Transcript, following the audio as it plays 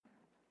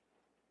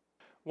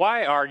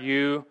Why are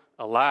you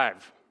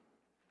alive?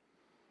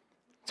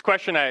 It's a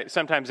question I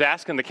sometimes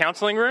ask in the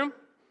counseling room.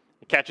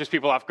 It catches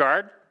people off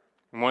guard.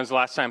 And when's the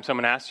last time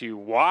someone asked you,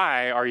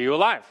 why are you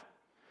alive?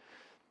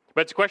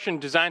 But it's a question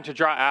designed to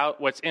draw out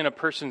what's in a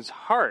person's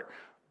heart.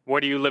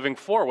 What are you living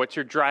for? What's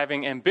your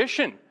driving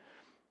ambition?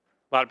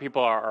 A lot of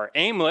people are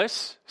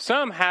aimless.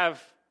 Some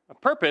have a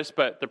purpose,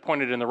 but they're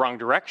pointed in the wrong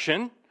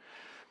direction.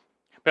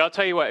 But I'll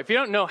tell you what, if you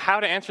don't know how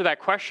to answer that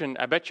question,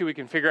 I bet you we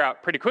can figure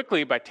out pretty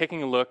quickly by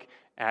taking a look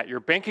at your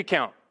bank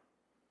account.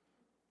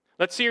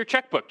 Let's see your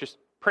checkbook. Just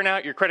print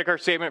out your credit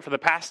card statement for the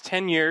past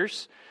 10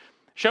 years.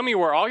 Show me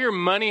where all your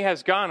money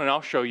has gone, and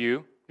I'll show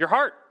you your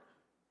heart.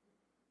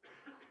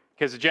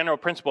 Because the general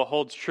principle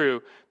holds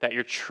true that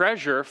your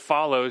treasure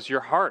follows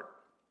your heart.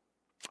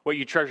 What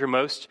you treasure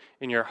most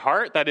in your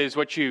heart, that is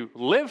what you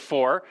live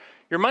for,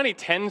 your money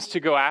tends to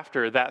go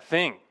after that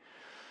thing.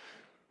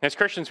 As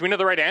Christians, we know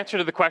the right answer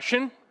to the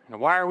question,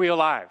 why are we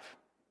alive?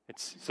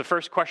 It's the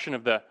first question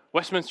of the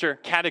Westminster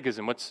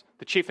Catechism. What's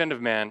the chief end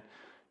of man?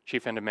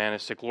 Chief end of man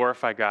is to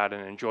glorify God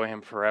and enjoy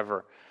him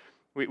forever.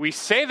 We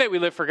say that we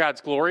live for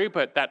God's glory,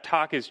 but that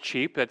talk is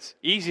cheap. That's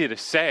easy to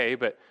say,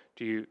 but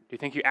do you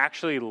think you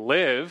actually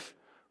live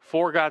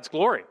for God's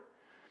glory?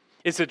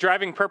 Is the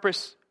driving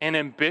purpose and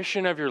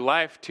ambition of your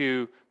life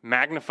to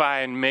magnify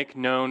and make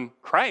known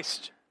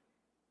Christ?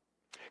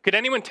 Could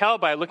anyone tell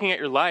by looking at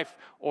your life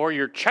or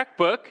your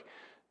checkbook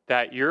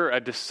that you're a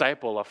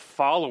disciple, a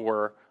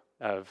follower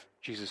of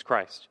Jesus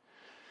Christ?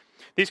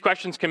 These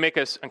questions can make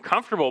us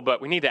uncomfortable,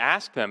 but we need to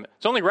ask them.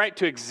 It's only right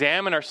to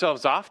examine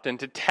ourselves often,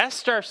 to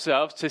test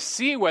ourselves, to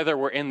see whether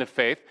we're in the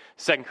faith,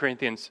 2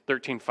 Corinthians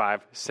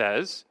 13:5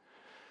 says.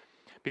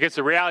 Because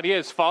the reality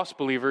is false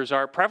believers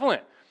are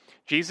prevalent.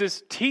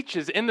 Jesus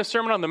teaches in the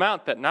Sermon on the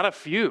Mount that not a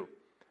few,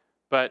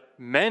 but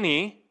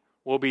many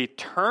will be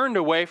turned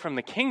away from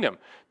the kingdom.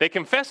 They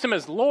confessed him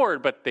as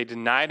Lord, but they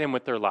denied him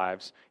with their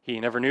lives. He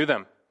never knew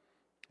them,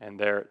 and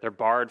they're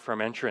barred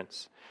from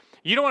entrance.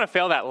 You don't want to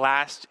fail that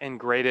last and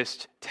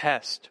greatest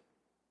test.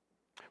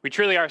 We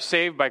truly are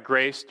saved by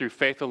grace through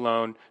faith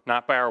alone,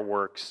 not by our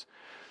works.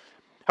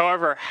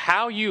 However,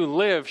 how you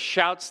live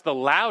shouts the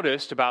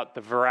loudest about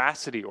the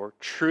veracity or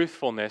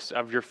truthfulness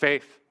of your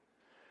faith.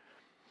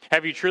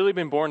 Have you truly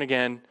been born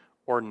again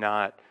or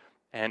not?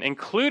 And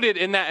included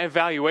in that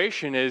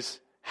evaluation is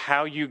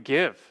how you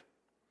give.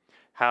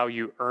 How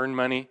you earn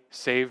money,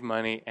 save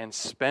money, and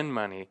spend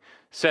money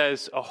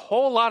says a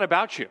whole lot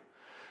about you.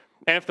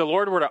 And if the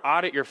Lord were to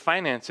audit your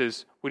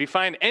finances, would he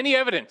find any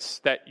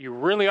evidence that you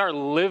really are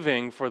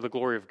living for the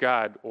glory of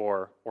God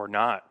or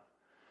not?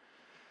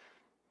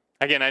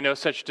 Again, I know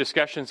such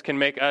discussions can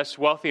make us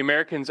wealthy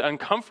Americans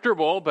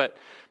uncomfortable, but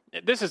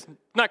this is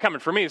not coming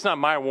from me. It's not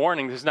my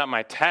warning. This is not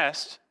my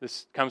test.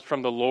 This comes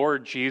from the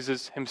Lord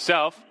Jesus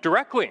himself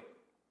directly.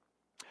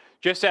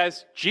 Just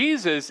as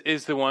Jesus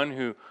is the one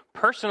who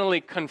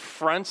personally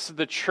confronts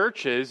the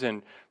churches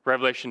in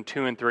Revelation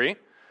 2 and 3.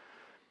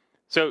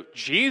 So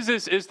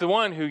Jesus is the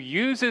one who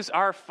uses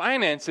our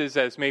finances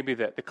as maybe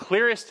the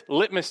clearest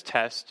litmus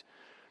test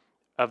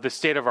of the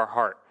state of our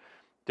heart.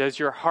 Does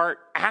your heart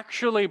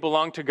actually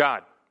belong to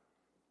God?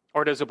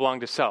 Or does it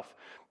belong to self?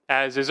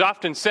 As is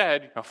often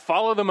said,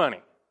 follow the money.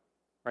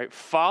 Right?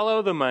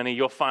 Follow the money,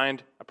 you'll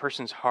find a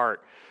person's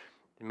heart.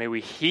 And may we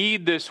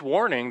heed this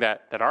warning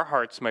that our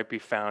hearts might be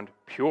found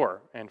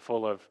pure and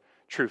full of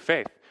true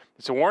faith.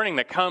 It's a warning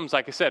that comes,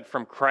 like I said,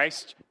 from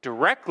Christ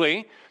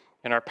directly.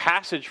 In our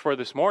passage for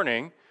this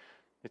morning,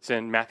 it's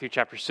in Matthew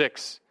chapter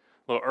 6,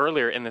 a little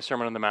earlier in the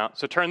Sermon on the Mount.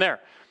 So turn there.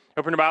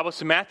 Open your Bibles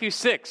to Matthew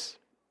 6,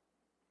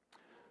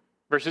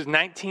 verses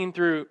 19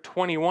 through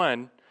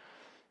 21.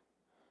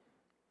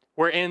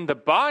 We're in the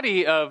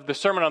body of the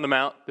Sermon on the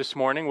Mount this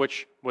morning,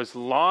 which was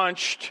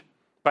launched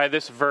by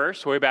this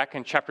verse way back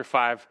in chapter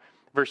 5,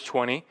 verse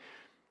 20,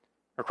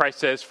 where Christ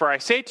says, "For I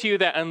say to you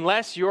that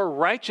unless your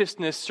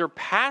righteousness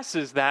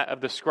surpasses that of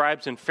the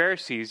scribes and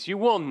Pharisees, you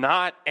will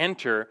not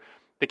enter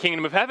the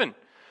kingdom of heaven."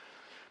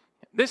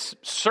 This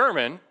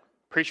sermon,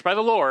 preached by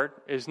the Lord,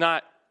 it's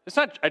not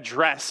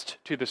addressed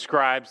to the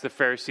scribes, the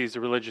Pharisees, the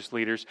religious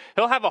leaders.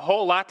 He'll have a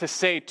whole lot to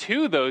say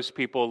to those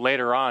people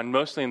later on,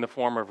 mostly in the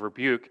form of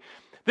rebuke.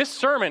 This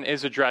sermon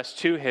is addressed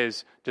to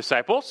his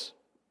disciples.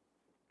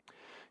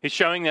 He's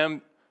showing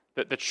them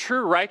that the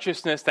true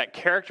righteousness that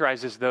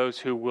characterizes those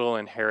who will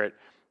inherit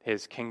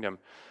his kingdom.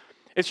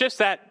 It's just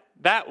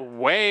that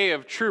way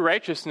of true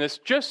righteousness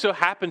just so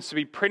happens to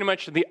be pretty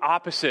much the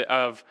opposite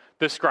of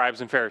the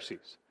scribes and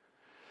Pharisees.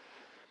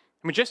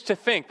 I mean, just to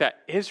think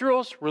that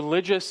Israel's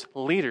religious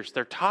leaders,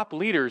 their top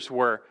leaders,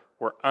 were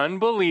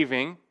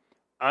unbelieving,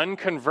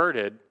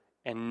 unconverted,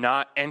 and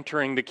not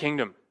entering the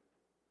kingdom.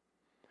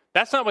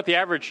 That's not what the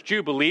average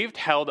Jew believed,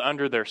 held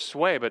under their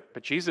sway,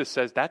 but Jesus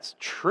says that's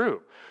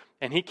true.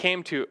 And he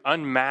came to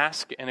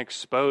unmask and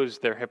expose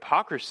their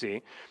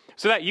hypocrisy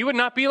so that you would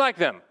not be like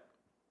them.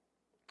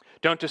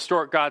 Don't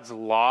distort God's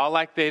law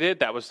like they did.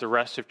 That was the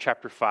rest of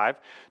chapter 5.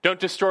 Don't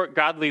distort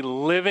godly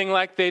living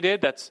like they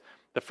did. That's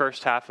the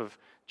first half of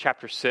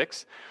chapter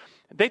 6.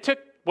 They took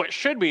what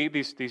should be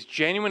these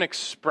genuine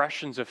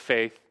expressions of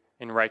faith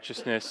and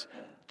righteousness,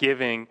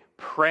 giving,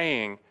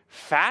 praying,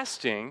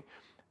 fasting,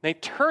 they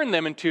turn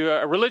them into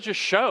a religious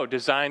show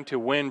designed to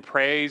win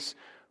praise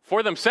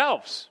for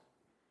themselves.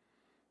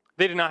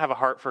 They did not have a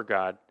heart for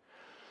God.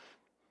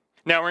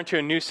 Now we're into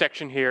a new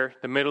section here,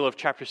 the middle of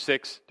chapter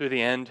 6 through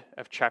the end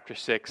of chapter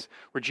 6,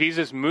 where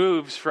Jesus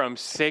moves from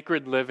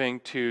sacred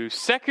living to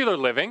secular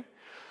living.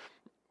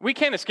 We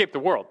can't escape the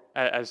world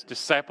as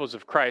disciples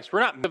of Christ. We're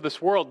not of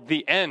this world,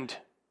 the end,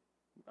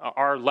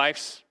 our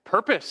life's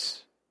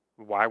purpose,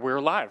 why we're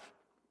alive.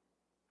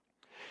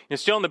 And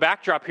still in the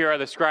backdrop here are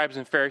the scribes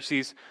and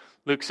Pharisees.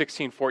 Luke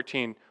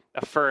 16:14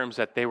 affirms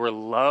that they were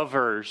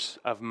lovers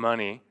of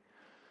money.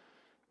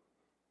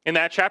 In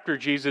that chapter,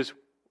 Jesus,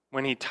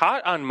 when he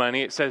taught on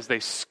money, it says they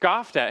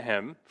scoffed at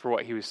him for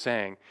what he was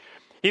saying.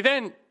 He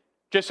then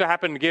just so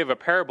happened to give a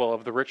parable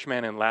of the rich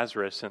man and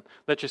Lazarus. And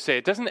let's just say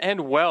it doesn't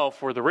end well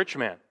for the rich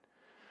man.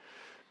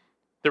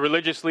 The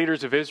religious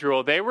leaders of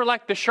Israel, they were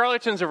like the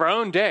charlatans of our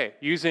own day,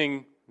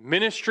 using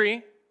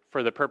ministry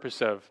for the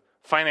purpose of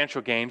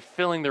financial gain,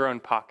 filling their own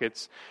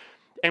pockets.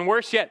 And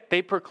worse yet,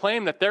 they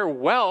proclaimed that their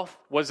wealth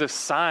was a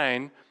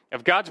sign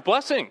of God's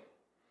blessing.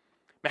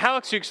 Now, how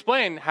else do you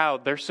explain how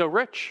they're so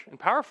rich and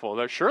powerful?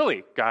 That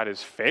surely God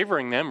is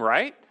favoring them,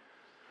 right?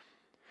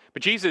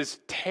 But Jesus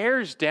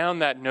tears down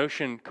that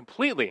notion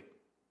completely.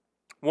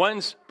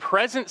 One's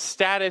present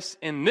status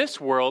in this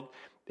world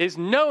is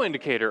no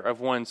indicator of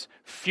one's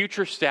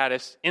future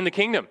status in the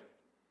kingdom.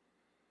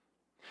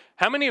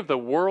 How many of the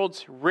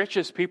world's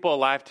richest people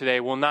alive today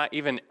will not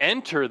even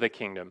enter the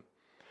kingdom?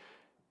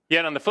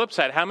 Yet on the flip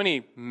side, how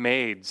many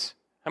maids,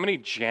 how many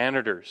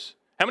janitors,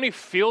 how many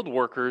field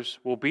workers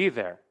will be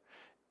there?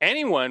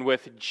 Anyone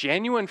with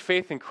genuine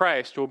faith in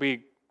Christ will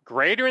be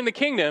greater in the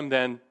kingdom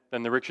than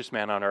the richest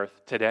man on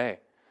earth today.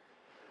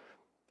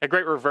 A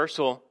great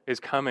reversal is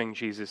coming,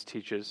 Jesus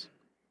teaches.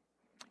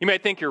 You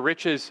might think your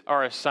riches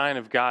are a sign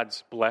of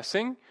God's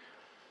blessing,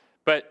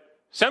 but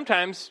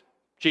sometimes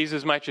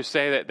Jesus might just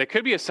say that they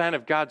could be a sign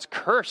of God's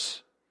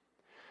curse.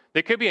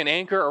 They could be an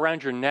anchor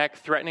around your neck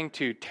threatening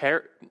to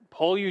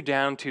pull you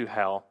down to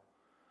hell.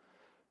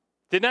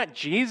 Did not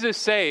Jesus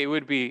say it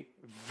would be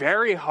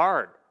very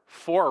hard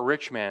for a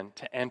rich man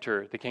to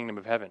enter the kingdom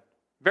of heaven?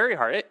 Very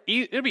hard.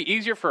 It'd be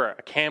easier for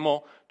a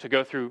camel to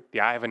go through the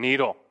eye of a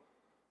needle.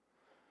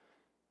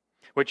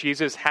 What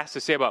Jesus has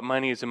to say about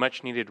money is a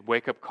much-needed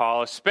wake-up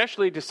call,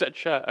 especially to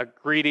such a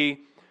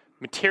greedy,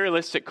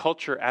 materialistic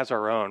culture as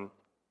our own.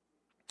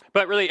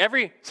 But really,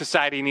 every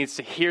society needs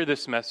to hear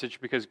this message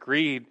because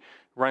greed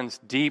runs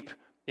deep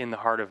in the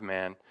heart of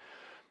man.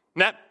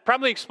 And that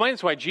probably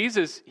explains why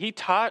Jesus, he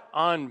taught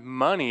on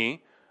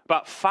money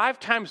about 5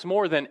 times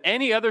more than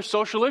any other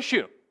social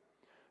issue,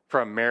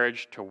 from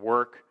marriage to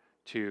work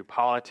to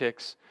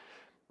politics.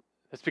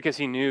 That's because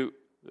he knew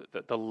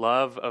that the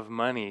love of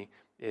money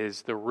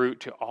is the root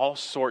to all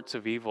sorts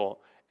of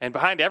evil. And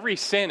behind every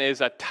sin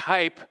is a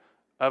type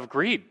of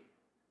greed.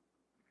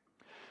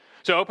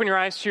 So open your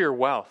eyes to your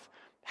wealth.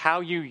 How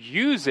you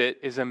use it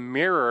is a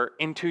mirror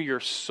into your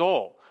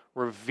soul,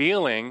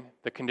 revealing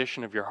the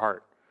condition of your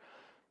heart.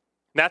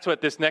 That's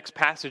what this next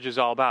passage is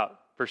all about.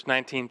 Verse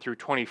 19 through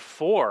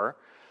 24,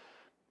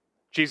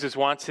 Jesus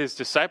wants his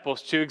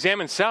disciples to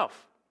examine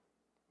self.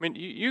 I mean,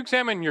 you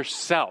examine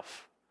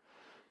yourself.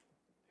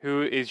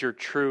 Who is your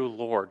true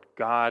Lord,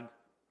 God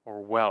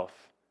or wealth?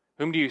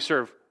 Whom do you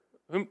serve?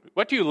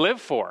 What do you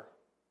live for?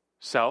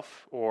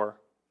 Self or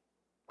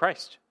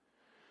Christ?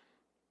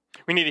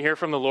 We need to hear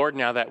from the Lord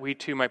now that we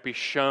too might be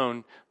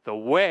shown the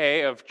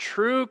way of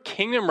true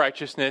kingdom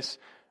righteousness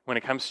when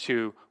it comes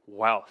to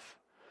wealth.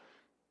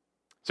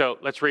 So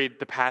let's read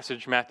the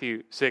passage,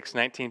 Matthew 6,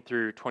 19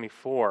 through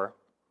 24.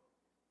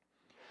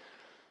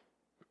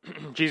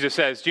 Jesus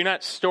says, "Do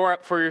not store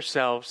up for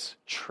yourselves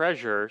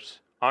treasures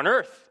on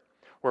earth,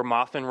 where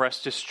moth and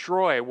rust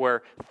destroy,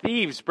 where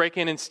thieves break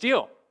in and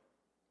steal.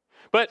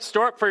 But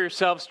store up for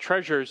yourselves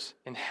treasures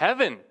in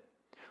heaven,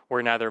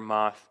 where neither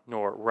moth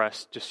nor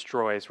rust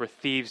destroys, where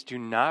thieves do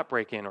not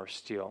break in or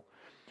steal.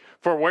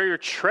 For where your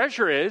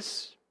treasure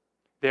is,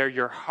 there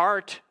your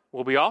heart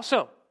will be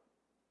also.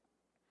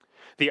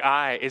 The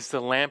eye is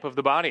the lamp of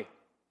the body.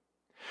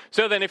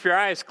 So then, if your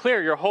eye is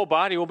clear, your whole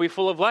body will be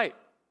full of light.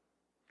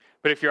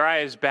 But if your eye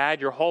is bad,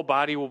 your whole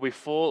body will be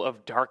full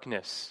of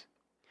darkness.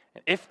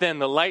 And if then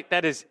the light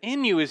that is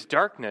in you is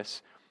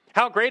darkness,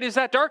 how great is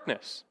that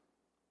darkness?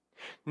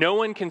 No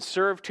one can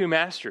serve 2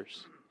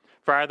 masters,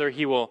 for either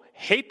he will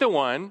hate the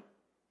one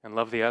and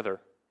love the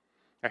other,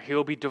 or he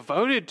will be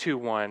devoted to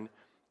one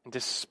and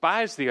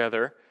despise the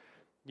other.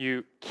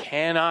 You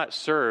cannot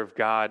serve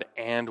God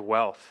and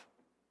wealth."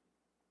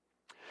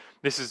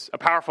 This is a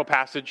powerful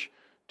passage,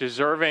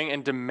 deserving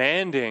and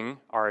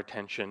demanding our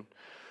attention.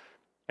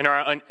 And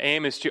our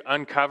aim is to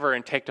uncover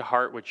and take to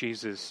heart what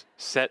Jesus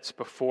sets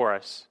before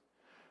us.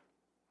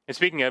 And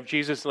speaking of,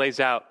 Jesus lays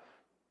out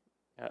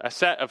a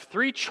set of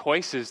 3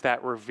 choices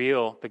that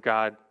reveal the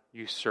God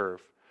you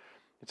serve.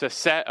 It's a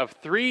set of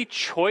 3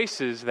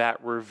 choices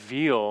that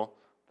reveal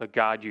the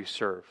God you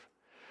serve.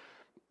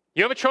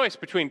 You have a choice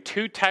between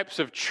 2 types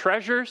of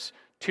treasures,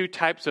 2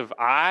 types of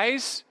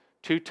eyes,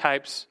 2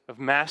 types of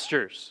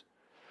masters.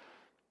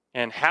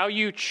 And how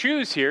you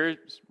choose here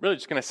is really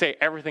just going to say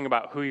everything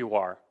about who you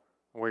are,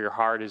 where your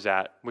heart is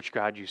at, which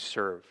God you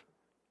serve.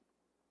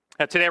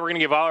 Now, today we're going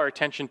to give all our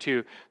attention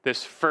to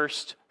this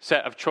first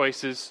set of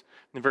choices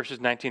in verses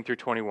 19 through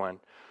 21.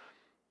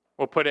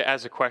 We'll put it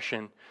as a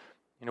question.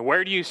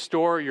 Where do you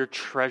store your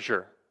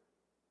treasure?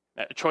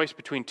 A choice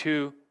between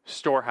two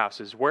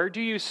storehouses. Where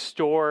do you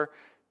store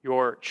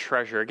your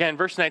treasure? Again,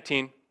 verse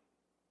 19.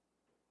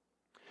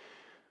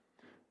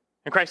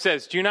 And Christ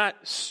says, do not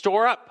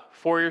store up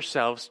for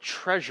yourselves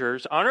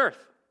treasures on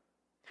earth,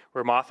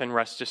 where moth and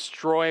rust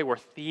destroy, where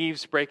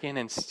thieves break in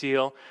and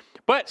steal.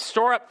 But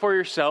store up for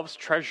yourselves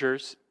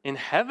treasures in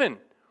heaven,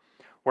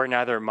 where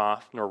neither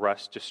moth nor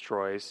rust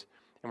destroys,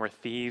 and where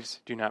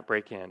thieves do not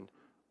break in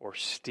or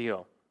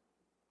steal.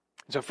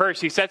 So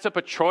first, he sets up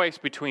a choice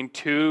between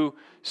two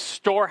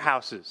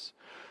storehouses.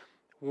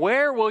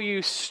 Where will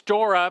you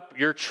store up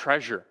your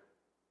treasure?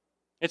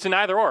 It's an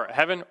either or,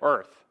 heaven or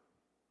earth.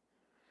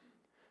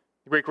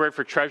 The Greek word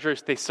for treasure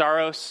is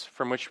thesaurus,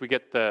 from which we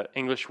get the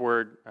English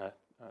word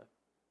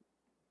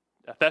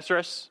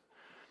thesaurus,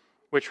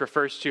 which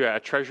refers to a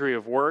treasury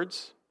of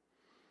words.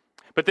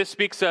 But this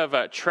speaks of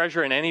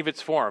treasure in any of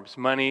its forms: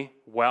 money,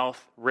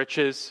 wealth,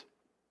 riches.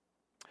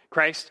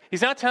 Christ,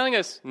 he's not telling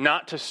us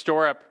not to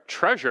store up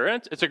treasure.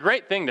 It's a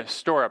great thing to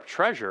store up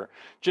treasure,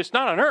 just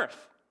not on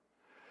earth.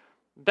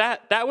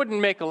 That wouldn't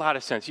make a lot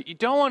of sense. You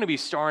don't want to be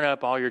storing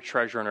up all your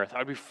treasure on earth. That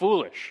would be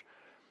foolish.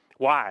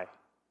 Why?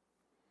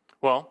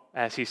 Well,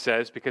 as he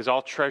says, because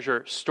all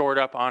treasure stored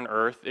up on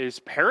earth is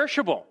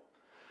perishable.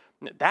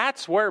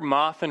 That's where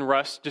moth and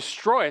rust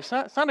destroy. It's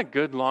not a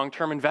good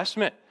long-term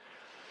investment.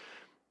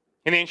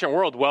 In the ancient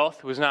world,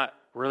 wealth was not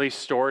really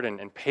stored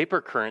in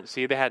paper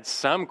currency. They had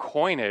some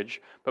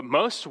coinage, but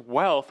most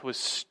wealth was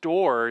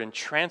stored and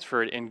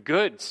transferred in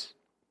goods.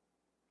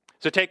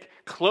 So take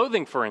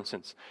clothing, for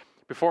instance.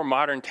 Before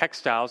modern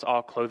textiles,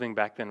 all clothing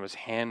back then was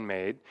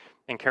handmade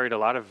and carried a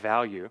lot of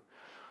value.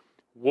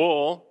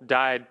 Wool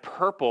dyed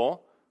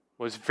purple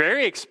was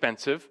very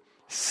expensive.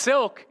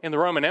 Silk in the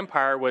Roman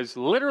Empire was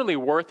literally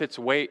worth its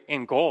weight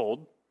in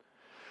gold.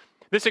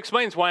 This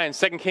explains why in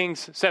 2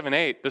 Kings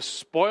 7:8, the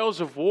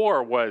spoils of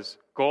war was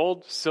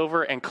gold,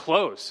 silver, and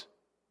clothes.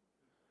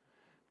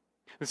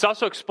 This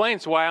also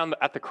explains why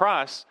at the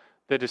cross,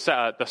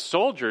 the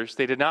soldiers,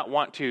 they did not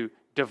want to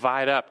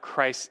divide up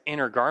Christ's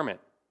inner garment.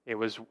 It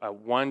was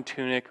one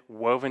tunic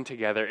woven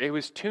together. It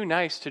was too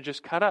nice to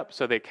just cut up,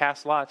 so they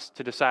cast lots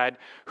to decide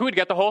who would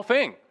get the whole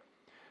thing.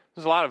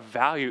 There's a lot of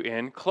value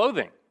in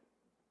clothing.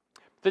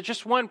 There's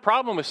just one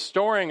problem with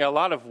storing a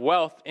lot of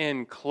wealth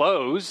in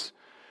clothes.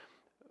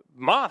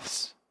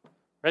 Moths,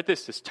 right?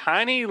 This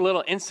tiny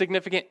little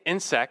insignificant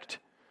insect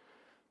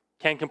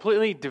can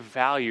completely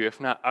devalue, if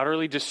not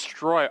utterly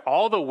destroy,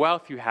 all the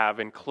wealth you have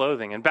in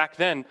clothing. And back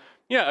then,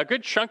 a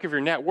good chunk of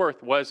your net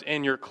worth was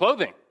in your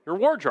clothing, your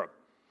wardrobe.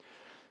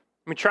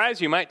 Try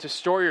as you might to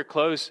store your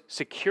clothes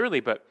securely,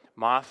 but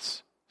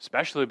moths,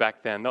 especially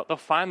back then, they'll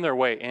find their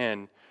way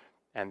in,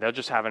 and they'll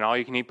just have an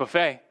all-you-can-eat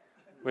buffet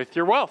with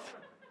your wealth.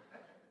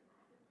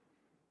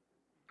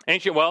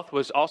 Ancient wealth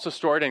was also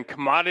stored in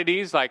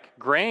commodities like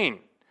grain.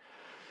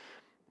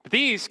 But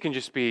these can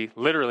just be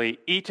literally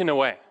eaten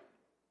away.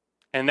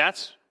 And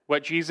that's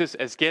what Jesus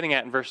is getting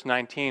at in verse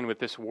 19 with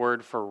this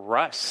word for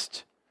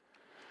rust.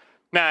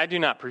 Now, I do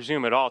not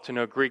presume at all to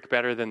know Greek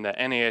better than the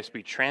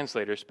NASB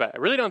translators, but I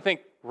really don't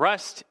think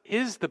rust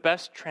is the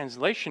best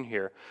translation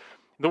here.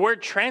 The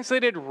word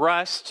translated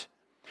rust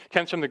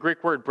comes from the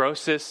Greek word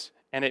brosis,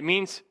 and it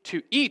means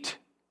to eat.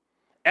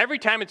 Every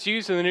time it's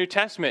used in the New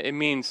Testament,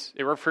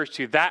 it refers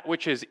to that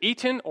which is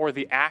eaten or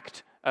the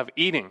act of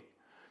eating.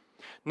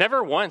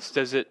 Never once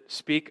does it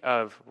speak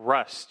of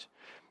rust.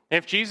 And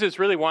if Jesus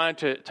really wanted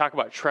to talk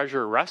about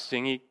treasure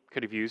rusting, he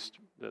could have used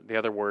the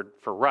other word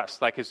for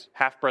rust, like his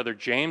half-brother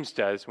James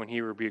does when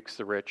he rebukes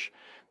the rich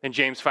in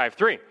James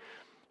 5:3.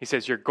 He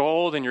says, your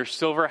gold and your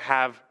silver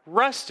have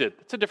rusted.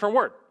 That's a different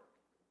word.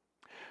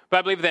 But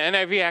I believe the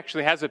NIV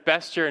actually has it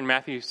best here in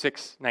Matthew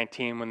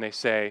 6:19 when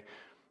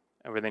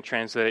they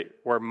translate,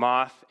 where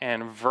moth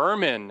and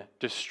vermin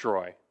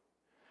destroy.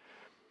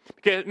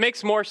 Because it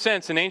makes more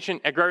sense. In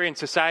ancient agrarian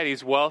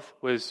societies, wealth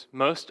was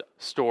most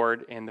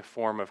stored in the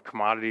form of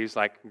commodities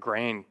like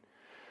grain.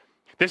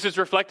 This is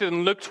reflected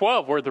in Luke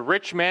 12, where the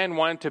rich man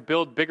wanted to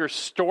build bigger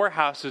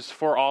storehouses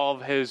for all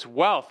of his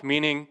wealth,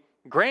 meaning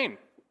grain.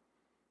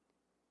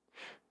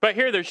 But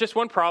here, there's just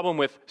one problem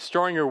with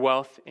storing your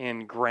wealth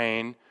in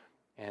grain,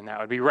 and that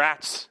would be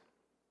rats.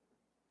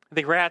 I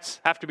think rats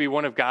have to be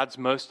one of God's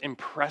most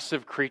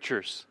impressive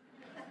creatures.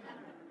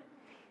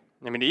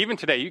 Even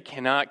today, you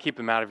cannot keep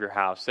them out of your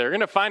house. They're going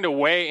to find a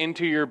way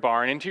into your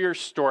barn, into your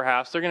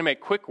storehouse. They're going to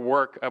make quick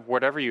work of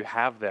whatever you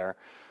have there.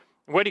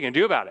 What are you going to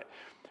do about it?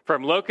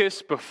 From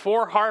locusts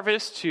before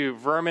harvest to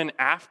vermin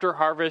after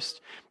harvest,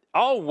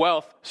 all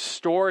wealth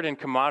stored in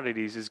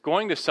commodities is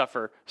going to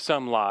suffer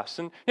some loss.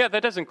 And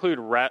that does include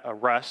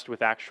rust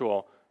with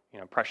actual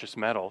precious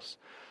metals.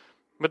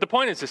 But the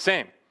point is the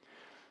same.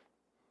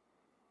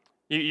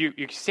 You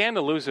stand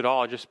to lose it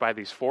all just by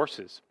these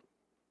forces.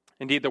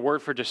 Indeed, the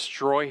word for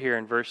destroy here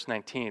in verse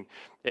 19,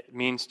 it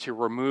means to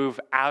remove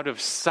out of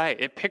sight.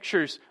 It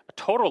pictures a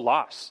total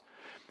loss.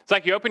 It's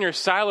like you open your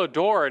silo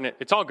door and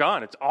it's all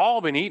gone. It's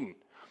all been eaten.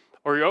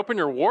 Or you open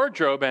your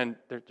wardrobe and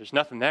there's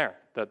nothing there.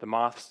 The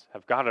moths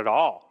have got it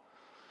all.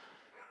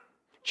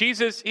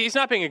 Jesus, he's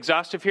not being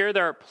exhaustive here.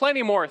 There are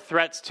plenty more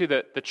threats to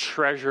the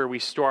treasure we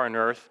store on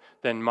earth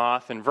than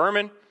moth and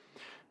vermin.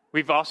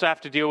 We also have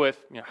to deal with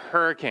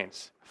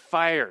hurricanes,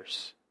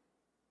 fires,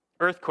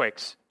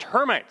 earthquakes,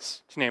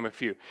 termites, to name a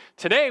few.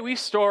 Today, we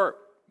store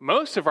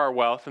most of our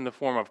wealth in the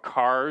form of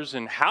cars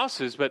and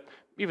houses, but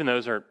even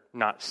those are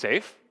not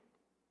safe.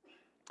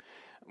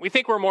 We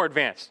think we're more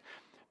advanced.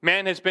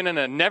 Man has been in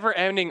a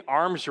never-ending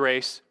arms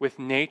race with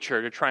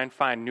nature to try and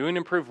find new and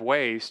improved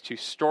ways to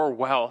store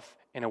wealth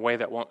in a way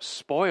that won't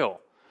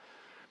spoil.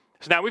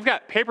 So now we've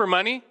got paper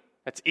money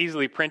that's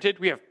easily printed.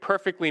 We have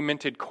perfectly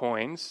minted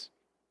coins,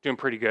 doing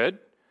pretty good.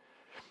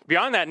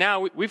 Beyond that,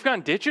 now we've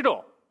gone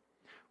digital.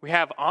 We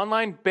have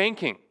online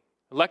banking,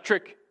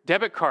 electric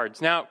debit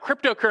cards, now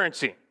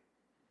cryptocurrency.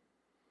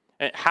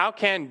 And how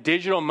can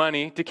digital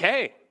money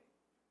decay?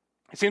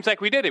 It seems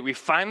like we did it. We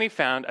finally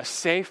found a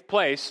safe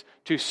place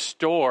to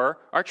store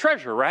our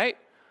treasure, right?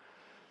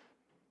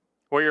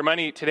 Well, your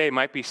money today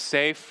might be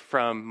safe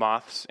from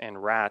moths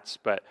and rats,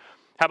 but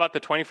how about the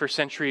 21st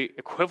century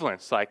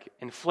equivalents like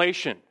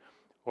inflation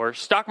or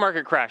stock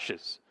market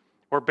crashes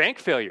or bank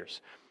failures?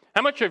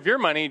 How much of your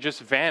money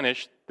just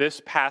vanished this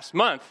past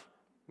month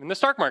in the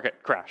stock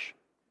market crash?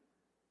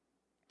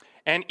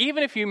 And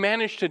even if you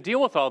manage to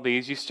deal with all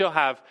these, you still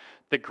have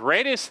the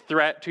greatest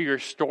threat to your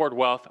stored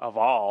wealth of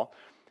all,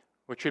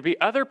 which would be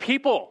other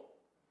people.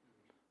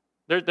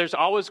 There's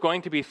always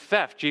going to be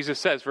theft, Jesus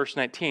says, verse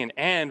 19,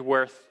 and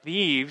where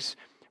thieves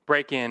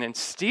break in and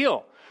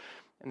steal.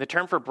 And the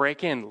term for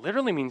break in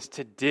literally means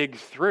to dig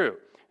through.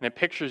 And it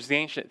pictures the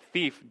ancient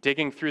thief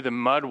digging through the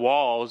mud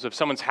walls of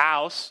someone's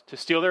house to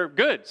steal their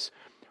goods.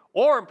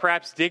 Or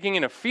perhaps digging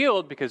in a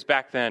field, because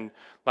back then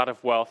a lot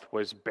of wealth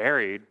was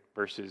buried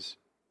versus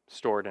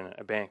stored in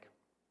a bank.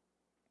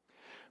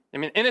 I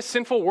mean, in a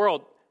sinful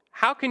world,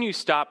 how can you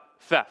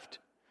stop theft?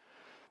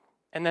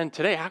 And then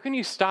today, how can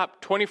you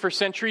stop 21st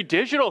century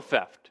digital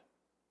theft?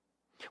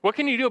 What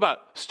can you do about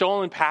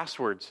stolen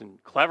passwords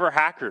and clever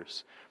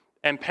hackers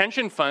and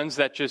pension funds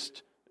that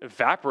just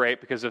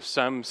evaporate because of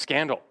some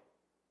scandal?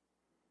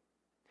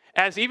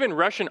 As even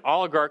Russian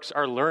oligarchs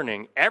are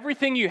learning,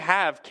 everything you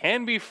have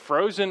can be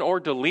frozen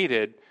or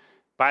deleted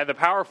by the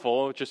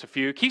powerful with just a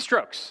few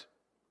keystrokes.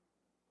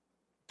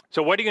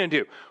 So what are you going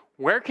to do?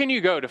 Where can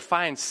you go to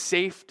find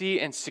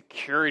safety and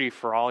security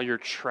for all your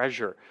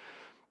treasure?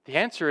 The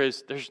answer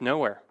is there's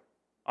nowhere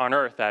on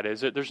earth, that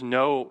is. There's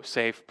no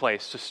safe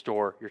place to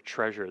store your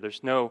treasure.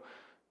 There's no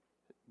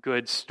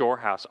good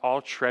storehouse. All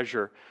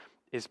treasure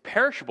is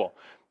perishable.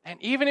 And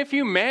even if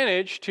you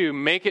manage to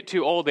make it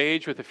to old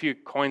age with a few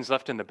coins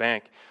left in the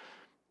bank,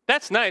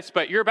 that's nice,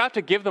 but you're about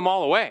to give them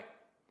all away.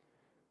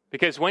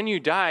 Because when you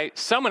die,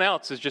 someone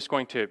else is just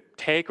going to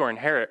take or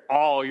inherit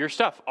all your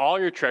stuff, all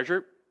your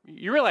treasure.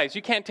 You realize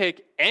you can't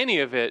take any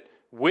of it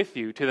with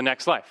you to the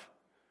next life.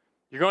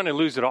 You're going to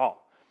lose it all.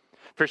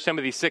 1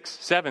 Timothy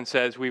 6:7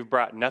 says, we've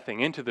brought nothing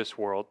into this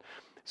world,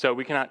 so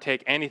we cannot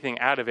take anything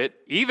out of it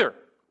either.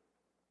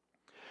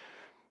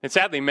 And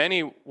sadly,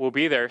 many will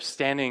be there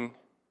standing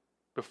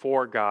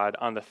before God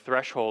on the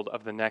threshold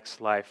of the next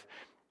life,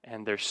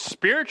 and their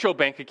spiritual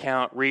bank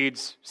account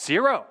reads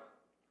 0.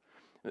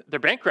 They're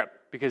bankrupt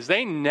because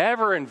they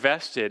never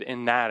invested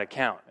in that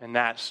account, in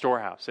that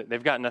storehouse.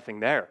 They've got nothing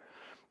there.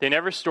 They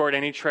never stored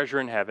any treasure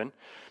in heaven.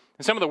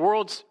 And some of the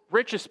world's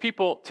richest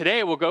people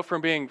today will go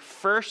from being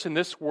first in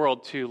this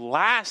world to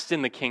last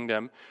in the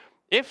kingdom,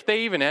 if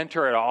they even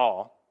enter at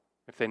all,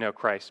 if they know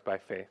Christ by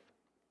faith.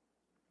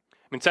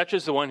 I mean, such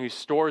is the one who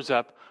stores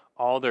up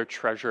all their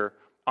treasure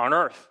on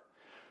earth.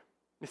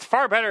 It's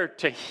far better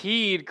to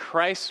heed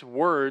Christ's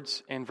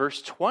words in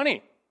verse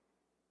 20.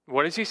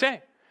 What does he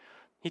say?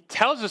 He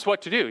tells us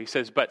what to do. He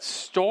says, but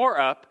store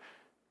up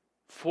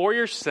for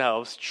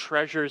yourselves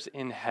treasures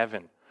in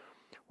heaven,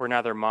 where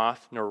neither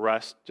moth nor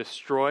rust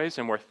destroys,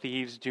 and where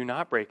thieves do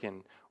not break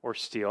in or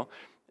steal.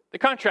 The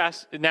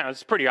contrast now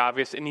is pretty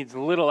obvious. It needs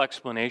little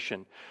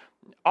explanation.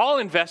 All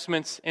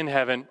investments in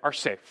heaven are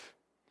safe.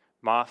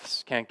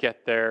 Moths can't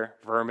get there,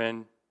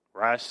 vermin,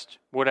 rust,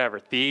 whatever.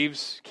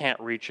 Thieves can't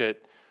reach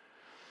it.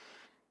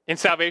 In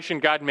salvation,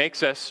 God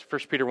makes us,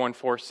 1 Peter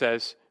 1:4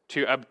 says,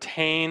 to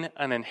obtain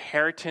an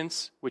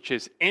inheritance which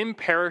is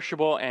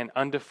imperishable and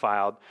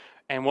undefiled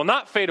and will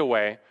not fade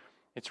away.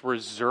 It's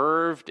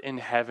reserved in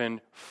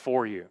heaven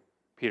for you,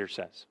 Peter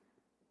says.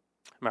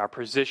 Our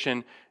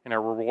position and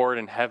our reward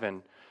in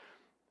heaven,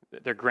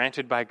 they're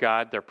granted by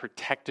God. They're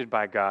protected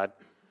by God.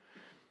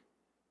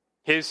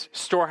 His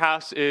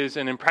storehouse is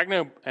an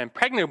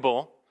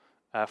impregnable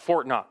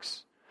Fort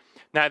Knox.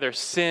 Neither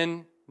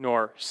sin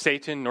nor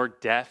Satan nor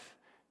death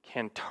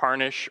can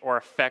tarnish or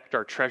affect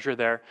our treasure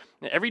there.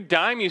 And every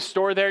dime you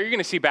store there, you're going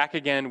to see back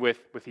again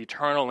with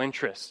eternal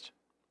interest.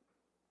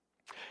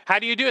 How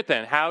do you do it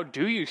then? How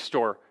do you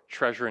store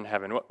treasure in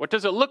heaven? What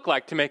does it look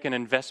like to make an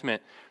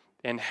investment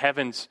in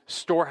heaven's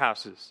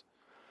storehouses?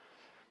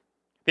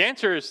 The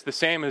answer is the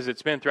same as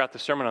it's been throughout the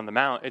Sermon on the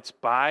Mount. It's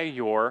by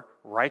your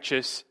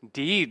righteous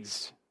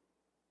deeds.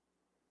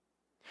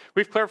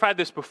 We've clarified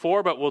this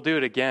before, but we'll do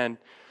it again.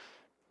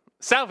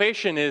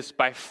 Salvation is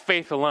by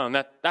faith alone.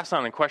 That's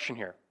not in question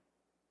here.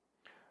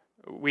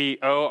 We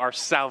owe our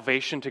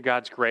salvation to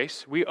God's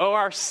grace. We owe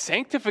our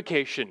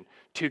sanctification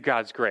to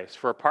God's grace.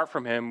 For apart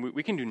from him,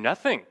 we can do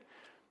nothing.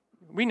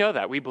 We know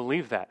that. We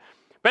believe that.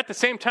 But at the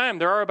same time,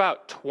 there are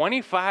about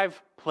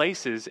 25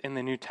 places in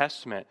the New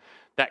Testament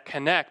that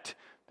connect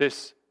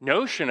this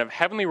notion of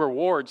heavenly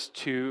rewards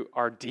to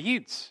our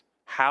deeds,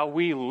 how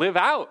we live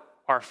out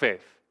our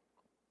faith.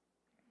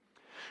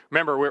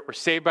 Remember, we're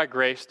saved by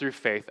grace through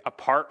faith,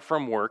 apart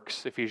from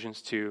works,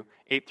 Ephesians 2,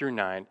 8 through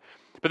 9.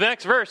 But the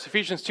next verse,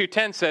 Ephesians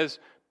 2:10 says,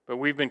 but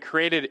we've been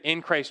created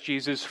in Christ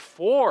Jesus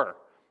for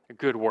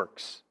good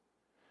works.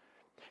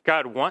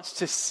 God wants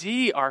to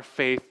see our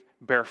faith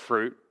bear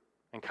fruit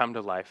and come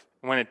to life.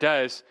 And when it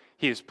does,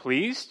 he is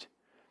pleased.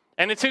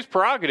 And it's his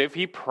prerogative.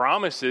 He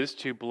promises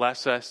to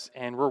bless us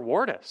and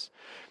reward us.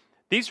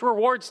 These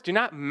rewards do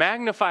not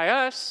magnify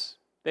us.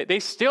 They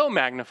still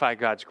magnify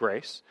God's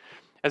grace.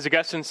 As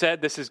Augustine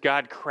said, this is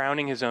God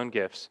crowning his own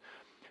gifts.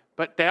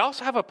 But they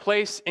also have a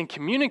place in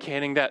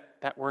communicating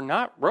that we're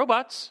not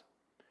robots.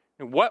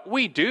 And what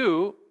we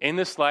do in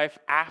this life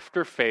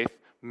after faith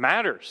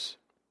matters.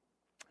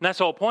 And that's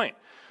the whole point.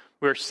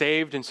 We're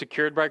saved and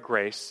secured by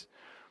grace.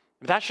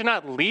 But that should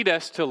not lead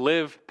us to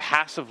live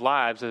passive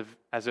lives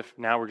as if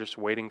now we're just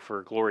waiting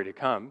for glory to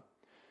come.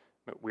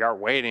 We are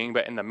waiting,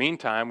 but in the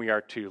meantime, we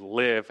are to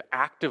live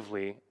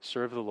actively,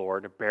 serve the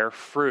Lord, bear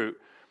fruit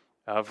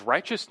of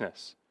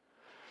righteousness.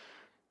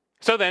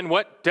 So then,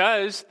 what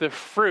does the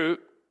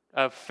fruit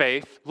of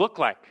faith look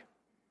like?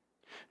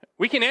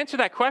 We can answer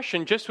that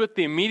question just with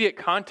the immediate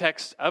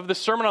context of the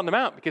Sermon on the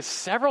Mount, because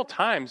several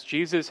times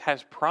Jesus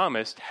has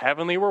promised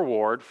heavenly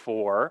reward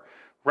for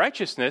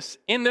righteousness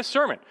in this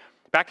sermon.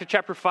 Back to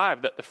chapter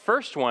 5, the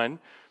first one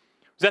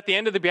was at the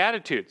end of the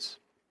Beatitudes.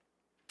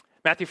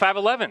 Matthew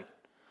 5:11.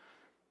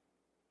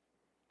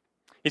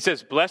 He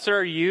says, "Blessed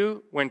are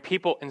you when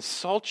people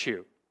insult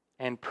you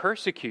and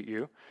persecute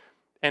you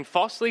and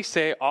falsely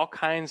say all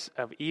kinds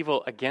of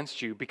evil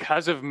against you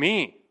because of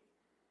me."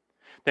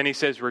 Then he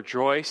says,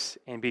 "Rejoice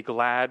and be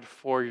glad,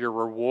 for your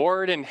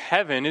reward in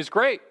heaven is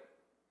great."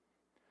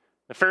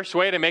 The first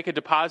way to make a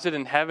deposit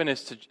in heaven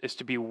is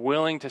to be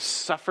willing to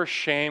suffer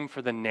shame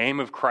for the name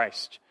of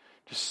Christ,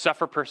 to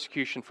suffer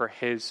persecution for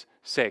his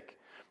sake.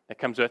 That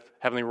comes with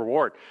heavenly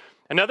reward.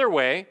 Another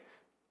way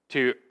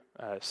to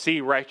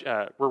see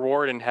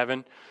reward in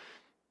heaven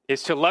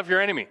is to love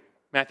your enemy.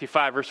 Matthew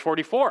 5, verse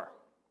 44.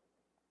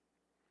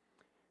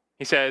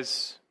 He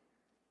says,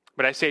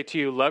 "But I say to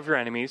you, love your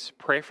enemies,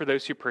 pray for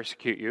those who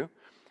persecute you."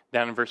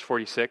 Down in verse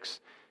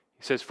 46,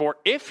 he says, "For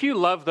if you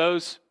love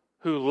those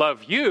who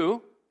love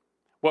you,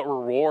 what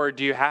reward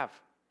do you have?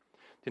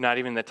 Do not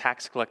even the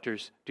tax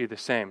collectors do the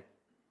same?"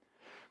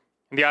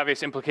 And the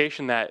obvious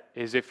implication that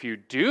is if you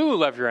do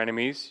love your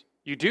enemies,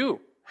 you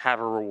do have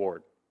a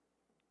reward.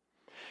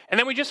 And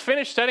then we just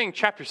finished studying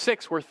chapter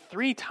 6, where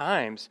 3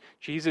 times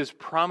Jesus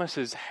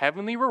promises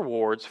heavenly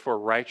rewards for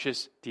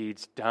righteous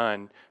deeds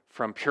done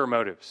from pure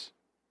motives.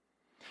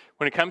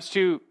 When it comes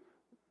to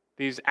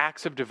these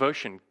acts of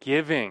devotion,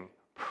 giving,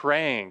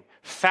 praying,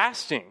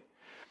 fasting,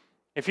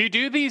 if you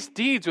do these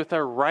deeds with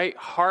a right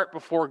heart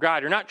before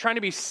God, you're not trying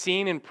to be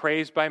seen and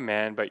praised by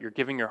men, but you're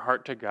giving your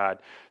heart to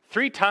God.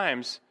 3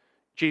 times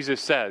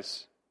Jesus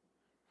says,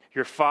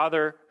 your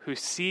Father who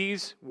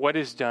sees what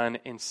is done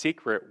in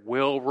secret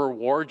will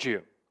reward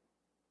you.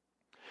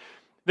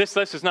 This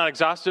list is not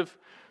exhaustive,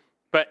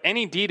 but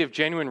any deed of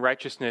genuine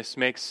righteousness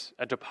makes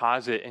a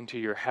deposit into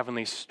your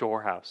heavenly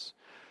storehouse.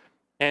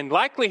 And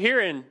likely here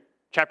in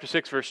chapter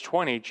 6, verse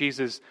 20,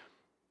 Jesus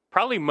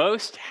probably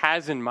most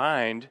has in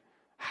mind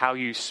how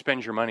you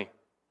spend your money,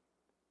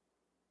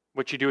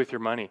 what you do with your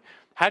money.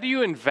 How do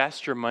you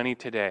invest your money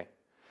today?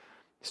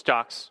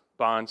 Stocks,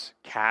 bonds,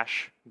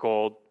 cash,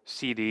 gold,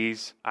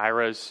 CDs,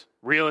 IRAs,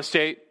 real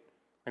estate?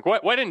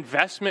 Like what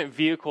investment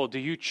vehicle do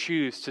you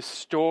choose to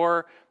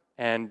store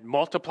and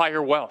multiply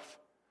your wealth?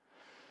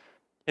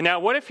 And now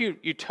what if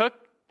you took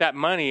that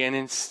money and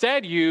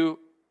instead you,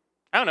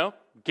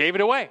 gave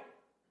it away?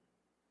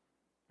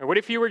 Or what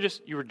if you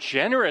were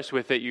generous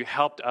with it, you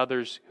helped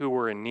others who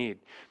were in need?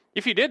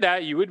 If you did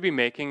that, you would be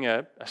making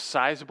a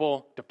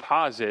sizable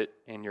deposit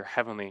in your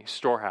heavenly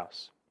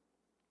storehouse.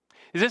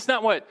 Is this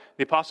not what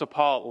the Apostle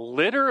Paul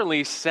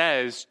literally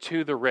says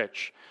to the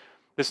rich?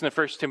 This is in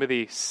 1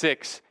 Timothy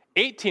 6,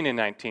 18 and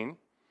 19.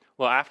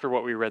 Well, after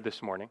what we read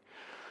this morning.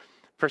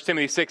 1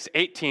 Timothy 6,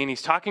 18,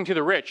 he's talking to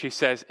the rich. He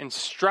says,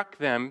 "Instruct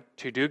them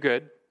to do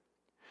good,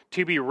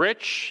 to be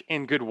rich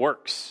in good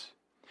works,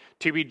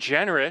 to be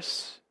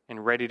generous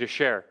and ready to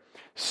share,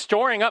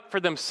 storing up for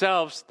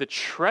themselves the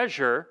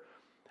treasure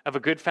of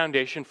a good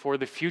foundation for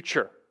the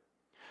future,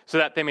 so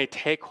that they may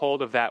take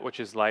hold of that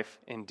which is life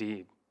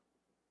indeed."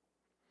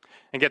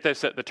 And get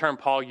this, the term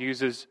Paul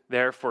uses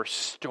there for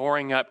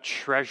storing up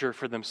treasure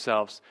for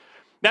themselves.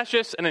 That's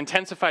just an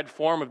intensified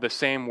form of the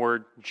same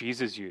word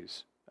Jesus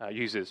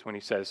uses when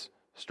he says,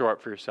 store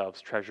up for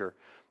yourselves treasure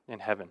in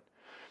heaven.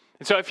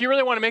 And so if you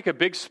really want to make a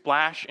big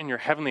splash in your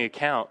heavenly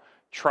account,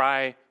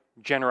 try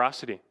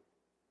generosity,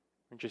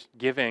 or just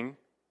giving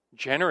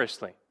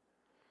generously.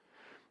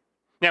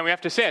 Now, we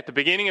have to say, at the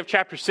beginning of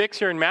chapter 6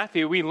 here in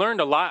Matthew, we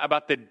learned a lot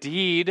about the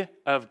deed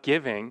of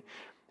giving.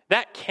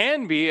 That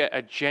can be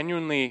a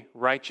genuinely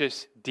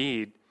righteous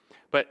deed,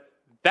 but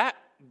that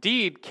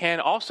deed can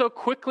also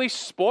quickly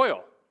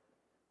spoil.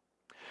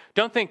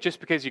 Don't think just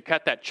because you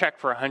cut that check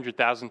for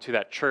 $100,000 to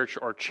that church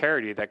or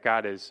charity that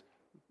God is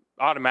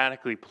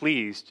automatically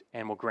pleased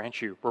and will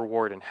grant you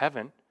reward in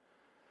heaven.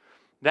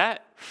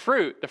 That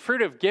fruit, the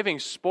fruit of giving,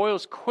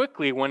 spoils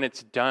quickly when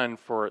it's done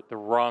for the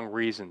wrong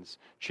reasons,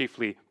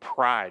 chiefly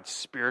pride,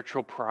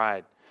 spiritual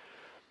pride.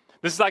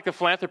 This is like the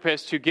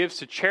philanthropist who gives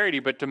to charity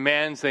but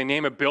demands they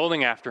name a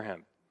building after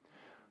him.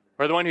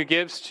 Or the one who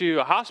gives to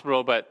a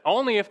hospital, but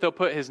only if they'll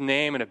put his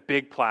name in a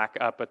big plaque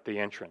up at the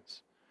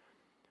entrance.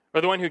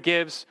 Or the one who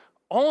gives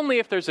only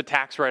if there's a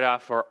tax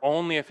write-off or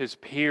only if his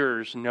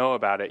peers know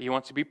about it. He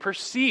wants to be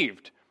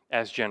perceived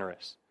as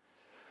generous.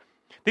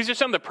 These are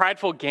some of the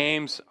prideful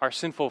games our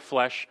sinful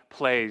flesh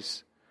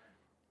plays,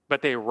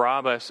 but they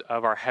rob us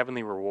of our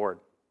heavenly reward.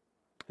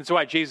 That's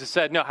why Jesus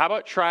said, no, how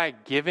about try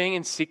giving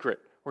in secret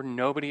where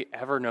nobody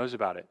ever knows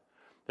about it?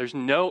 There's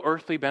no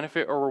earthly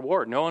benefit or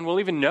reward. No one will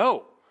even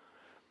know.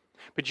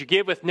 But you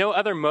give with no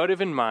other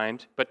motive in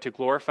mind but to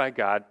glorify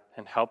God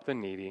and help the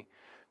needy,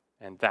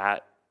 and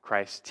that,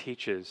 Christ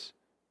teaches,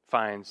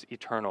 finds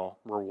eternal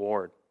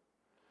reward.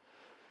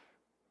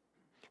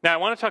 Now, I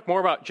want to talk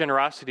more about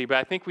generosity, but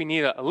I think we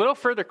need a little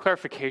further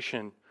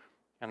clarification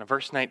on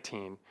verse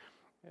 19.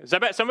 As I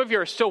bet some of you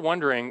are still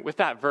wondering with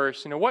that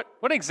verse,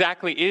 what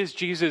exactly is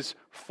Jesus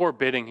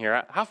forbidding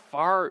here? How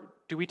far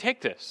do we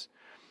take this?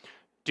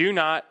 Do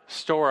not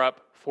store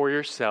up for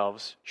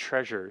yourselves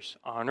treasures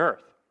on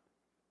earth.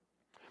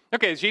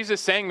 Okay, is Jesus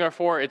saying,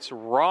 therefore, it's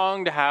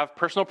wrong to have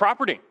personal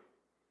property?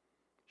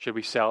 Should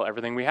we sell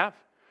everything we have?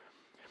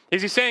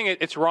 Is he saying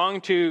it's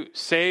wrong to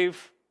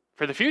save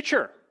for the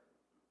future?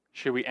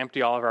 Should we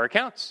empty all of our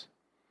accounts?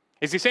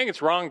 Is he saying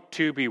it's wrong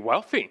to be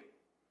wealthy?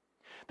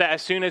 That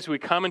as soon as we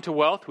come into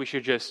wealth, we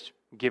should just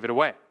give it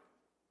away?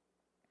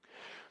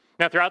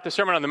 Now, throughout the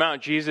Sermon on the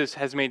Mount, Jesus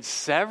has made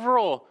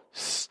several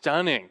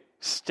stunning,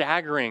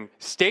 staggering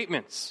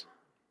statements.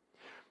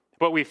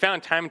 But we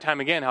found time and time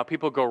again how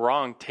people go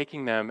wrong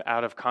taking them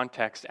out of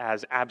context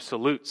as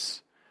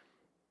absolutes.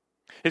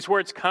 His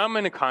words come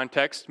in a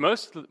context,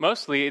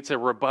 mostly it's a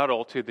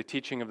rebuttal to the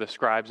teaching of the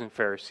scribes and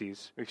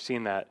Pharisees. We've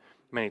seen that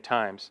many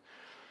times.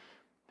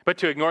 But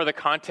to ignore the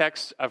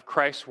context of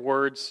Christ's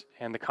words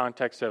and the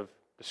context of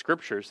the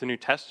scriptures, the New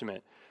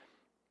Testament,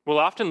 will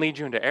often lead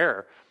you into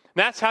error.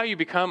 And that's how you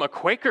become a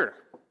Quaker.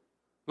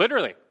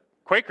 Literally,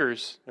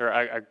 Quakers are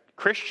a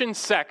Christian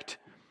sect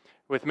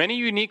with many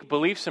unique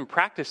beliefs and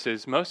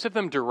practices, most of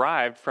them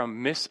derived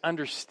from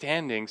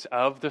misunderstandings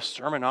of the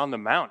Sermon on the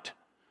Mount.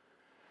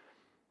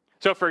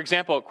 So, for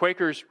example,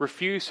 Quakers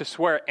refuse to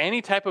swear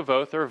any type of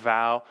oath or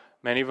vow.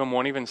 Many of them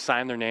won't even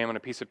sign their name on a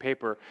piece of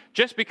paper,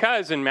 just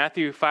because in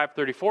Matthew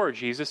 5:34,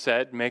 Jesus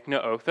said, make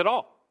no oath at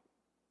all.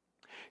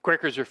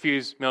 Quakers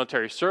refuse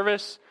military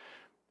service,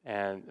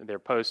 and they're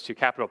opposed to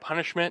capital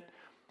punishment,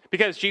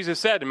 because Jesus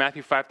said in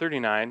Matthew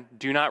 5:39,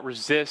 do not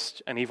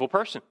resist an evil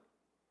person.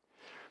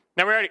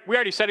 Now, we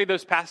already studied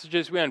those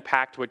passages. We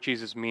unpacked what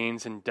Jesus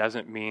means and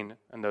doesn't mean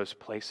in those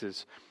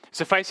places.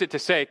 Suffice it to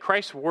say,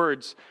 Christ's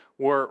words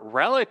were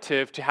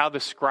relative to how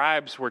the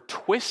scribes were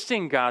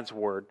twisting God's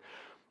word.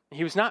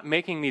 He was not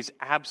making these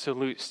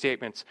absolute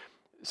statements,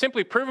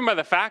 simply proven by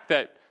the fact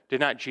that did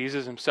not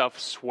Jesus himself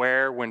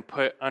swear when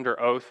put under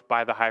oath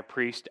by the high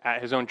priest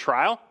at his own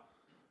trial,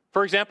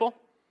 for example?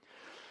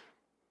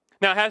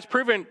 Now, it has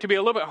proven to be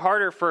a little bit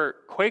harder for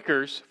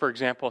Quakers, for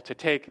example, to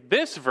take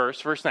this verse,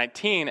 verse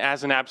 19,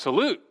 as an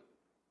absolute.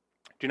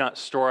 Do not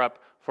store up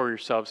for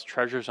yourselves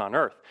treasures on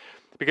earth.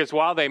 Because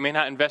while they may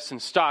not invest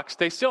in stocks,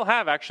 they still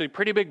have actually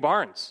pretty big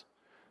barns.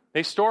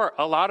 They store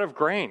a lot of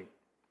grain.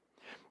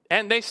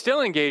 And they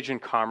still engage in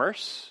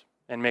commerce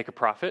and make a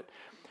profit.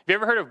 Have you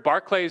ever heard of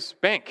Barclays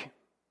Bank? It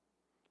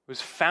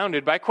was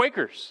founded by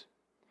Quakers.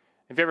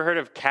 Have you ever heard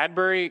of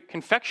Cadbury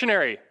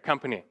Confectionery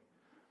Company?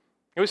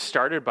 It was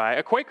started by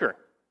a Quaker.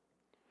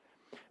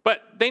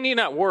 But they need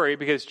not worry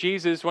because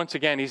Jesus, once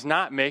again, he's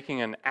not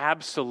making an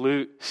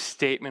absolute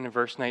statement in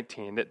verse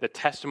 19 that the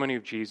testimony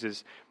of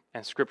Jesus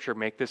and Scripture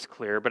make this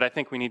clear. But I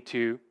think we need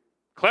to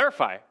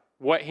clarify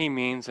what he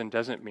means and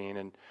doesn't mean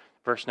in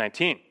verse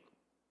 19.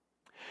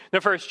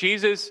 Now, first,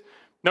 Jesus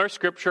nor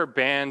Scripture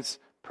bans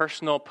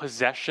personal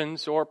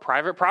possessions or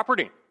private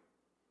property.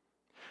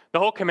 The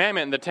whole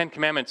commandment in the Ten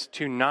Commandments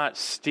to not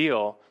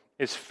steal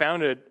is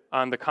founded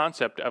on the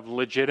concept of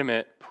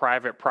legitimate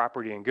private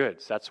property and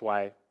goods. That's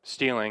why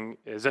stealing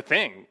is a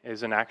thing,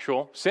 is an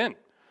actual sin.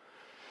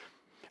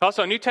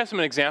 Also, a New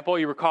Testament example,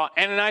 you recall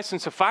Ananias and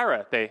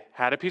Sapphira. They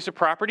had a piece of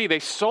property, they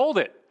sold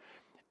it,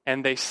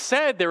 and they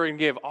said they were going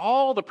to give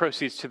all the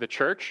proceeds to the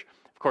church.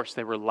 Of course,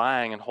 they were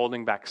lying and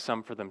holding back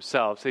some for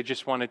themselves. They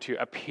just wanted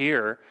to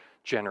appear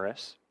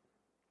generous.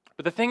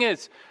 But the thing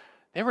is,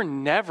 they were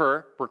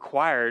never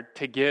required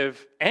to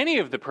give any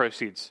of the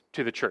proceeds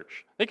to the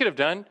church. They could have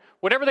done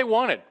whatever they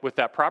wanted with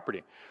that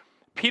property.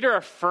 Peter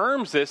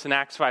affirms this in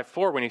Acts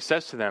 5:4 when he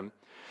says to them,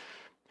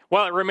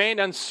 "While it remained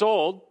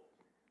unsold,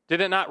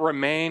 did it not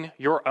remain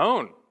your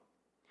own?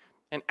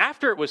 And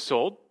after it was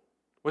sold,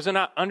 was it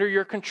not under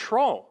your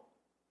control?"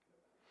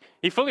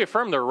 He fully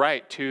affirmed their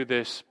right to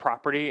this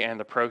property and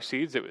the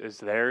proceeds. It was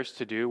theirs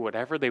to do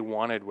whatever they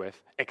wanted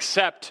with,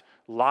 except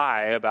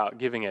lie about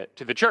giving it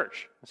to the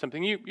church. It's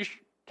something you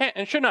can't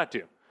and should not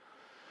do.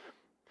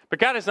 But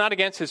God is not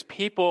against his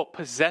people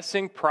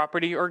possessing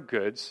property or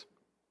goods.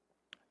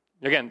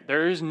 Again,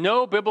 there is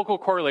no biblical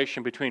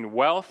correlation between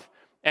wealth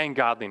and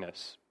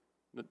godliness.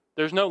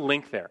 There's no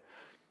link there.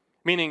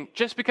 Meaning,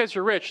 just because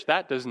you're rich,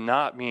 that does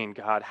not mean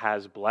God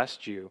has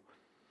blessed you.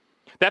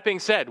 That being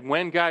said,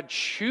 when God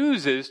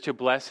chooses to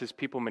bless his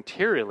people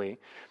materially,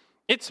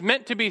 it's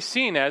meant to be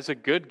seen as a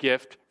good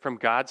gift from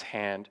God's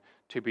hand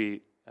to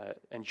be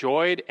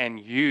enjoyed and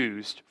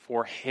used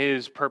for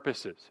his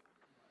purposes.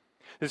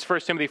 This is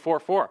 1 Timothy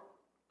 4:4,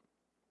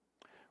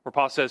 where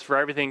Paul says, "For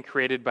everything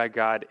created by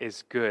God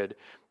is good,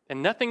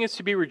 and nothing is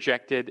to be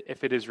rejected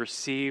if it is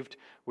received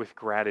with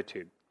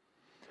gratitude."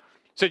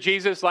 So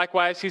Jesus,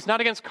 likewise, he's not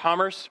against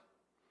commerce.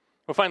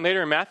 We'll find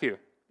later in Matthew,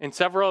 in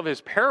several of his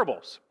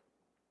parables,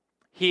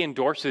 he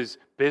endorses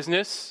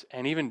business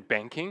and even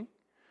banking.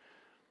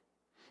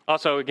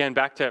 Also, again,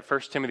 back to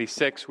 1 Timothy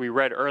 6, we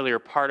read earlier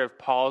part of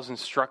Paul's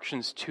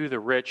instructions to the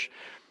rich.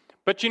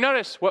 But you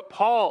notice what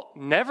Paul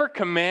never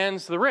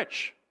commands the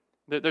rich.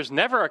 There's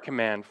never a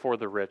command for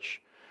the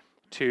rich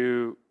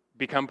to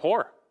become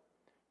poor.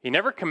 He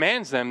never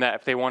commands them that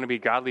if they want to be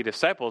godly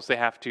disciples, they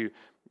have to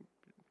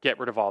get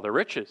rid of all their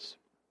riches.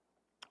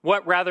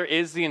 What rather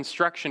is the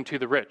instruction to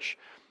the rich?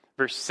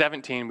 Verse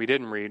 17, we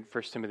didn't read,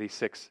 1 Timothy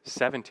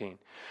 6:17.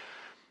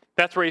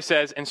 That's where he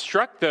says,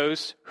 "Instruct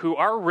those who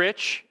are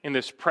rich in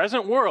this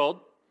present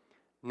world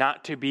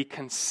not to be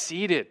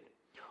conceited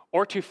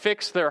or to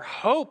fix their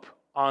hope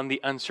on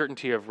the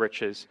uncertainty of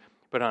riches,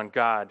 but on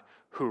God,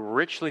 who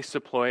richly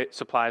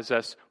supplies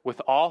us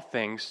with all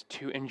things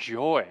to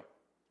enjoy."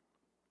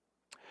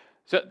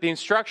 So the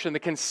instruction, the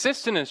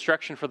consistent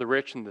instruction for the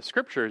rich in the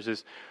scriptures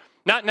is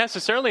not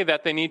necessarily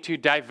that they need to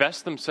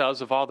divest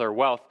themselves of all their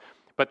wealth,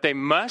 but they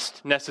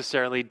must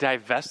necessarily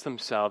divest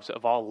themselves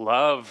of all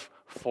love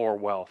for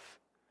wealth.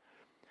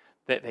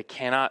 That they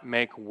cannot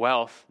make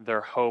wealth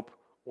their hope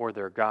or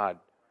their God.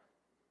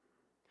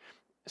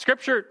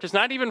 Scripture does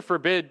not even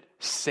forbid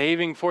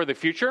saving for the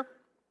future.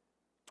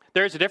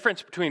 There is a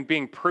difference between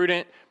being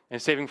prudent and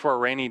saving for a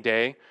rainy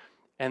day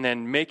and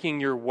then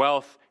making your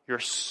wealth your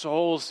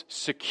soul's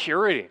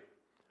security.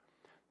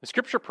 The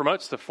Scripture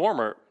promotes the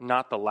former,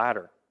 not the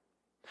latter.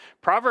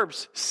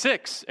 Proverbs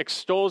 6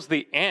 extols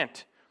the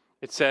ant.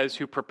 It says,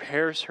 "Who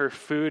prepares her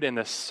food in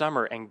the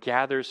summer and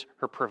gathers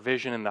her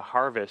provision in the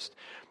harvest."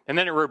 And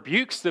then it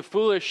rebukes the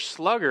foolish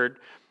sluggard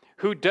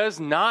who does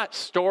not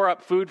store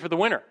up food for the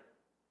winter.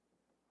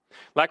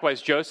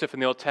 Likewise, Joseph in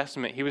the Old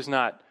Testament, he was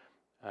not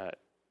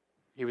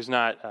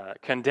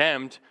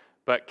condemned,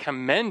 but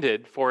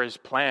commended for his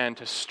plan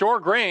to store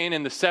grain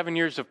in the 7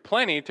 years of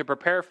plenty to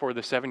prepare for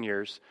the 7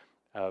 years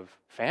of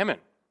famine.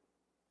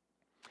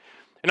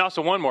 And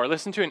also one more.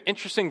 Listen to an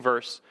interesting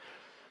verse.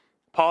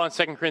 Paul in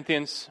 2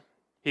 Corinthians,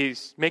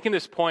 he's making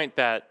this point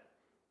that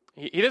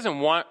he doesn't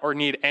want or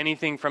need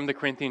anything from the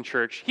Corinthian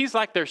church. He's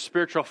like their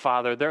spiritual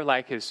father. They're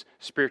like his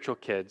spiritual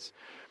kids.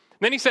 And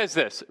then he says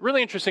this,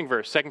 really interesting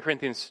verse, 2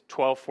 Corinthians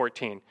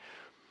 12:14.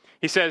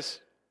 He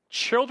says,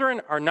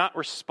 "Children are not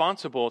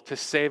responsible to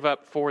save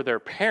up for their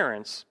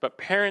parents, but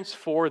parents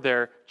for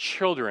their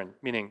children,"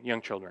 meaning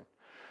young children.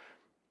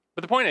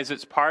 But the point is,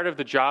 it's part of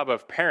the job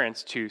of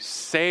parents to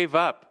save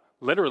up,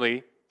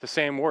 literally the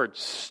same word,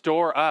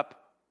 store up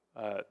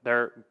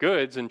their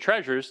goods and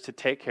treasures to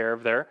take care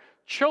of their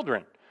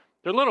children,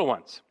 their little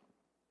ones.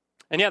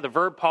 And yeah, the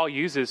verb Paul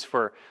uses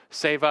for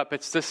save up,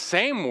 it's the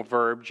same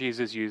verb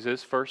Jesus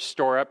uses for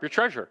store up your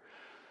treasure.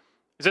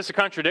 Is this a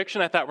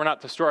contradiction? I thought we're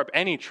not to store up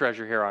any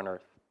treasure here on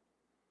earth.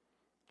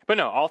 But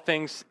no, all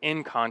things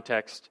in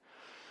context.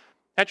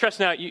 I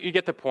trust now you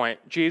get the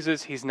point.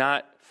 Jesus, he's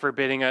not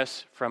forbidding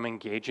us from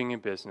engaging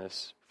in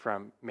business,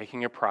 from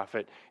making a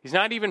profit. He's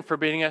not even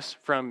forbidding us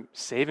from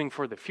saving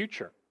for the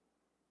future.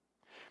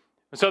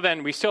 And so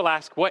then we still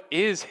ask, what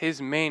is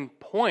his main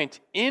point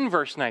in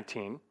verse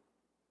 19,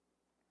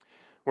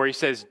 where he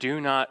says,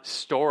 "Do not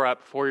store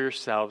up for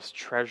yourselves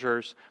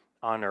treasures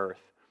on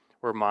earth,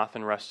 where moth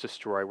and rust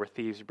destroy, where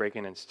thieves break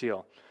in and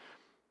steal."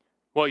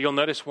 Well, you'll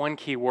notice one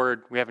key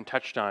word we haven't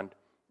touched on,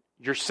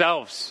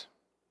 yourselves.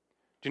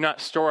 Do not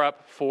store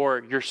up for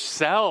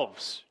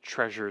yourselves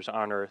treasures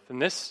on earth.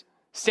 And this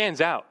stands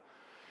out.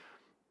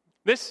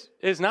 This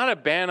is not a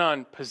ban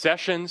on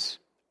possessions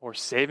or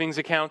savings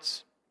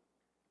accounts,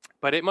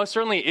 but it most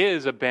certainly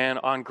is a ban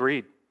on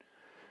greed.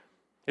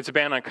 It's a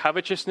ban on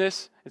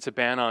covetousness. It's a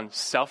ban on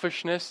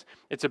selfishness.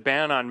 It's a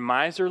ban on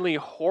miserly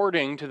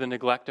hoarding to the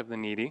neglect of the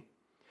needy.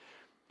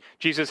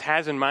 Jesus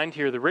has in mind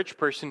here the rich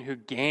person who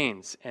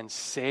gains and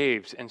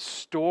saves and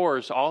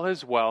stores all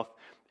his wealth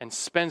and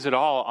spends it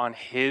all on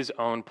his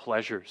own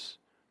pleasures.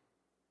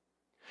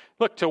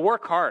 Look, to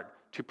work hard,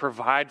 to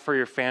provide for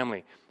your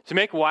family, to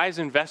make wise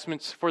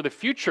investments for the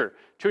future,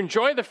 to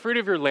enjoy the fruit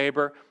of your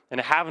labor, and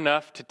to have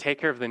enough to take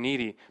care of the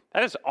needy,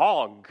 that is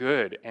all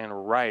good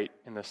and right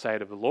in the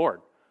sight of the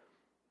Lord.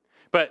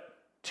 But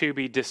to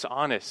be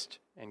dishonest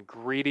and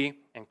greedy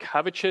and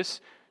covetous,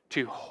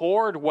 to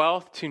hoard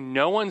wealth to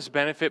no one's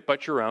benefit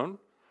but your own,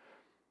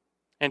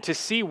 and to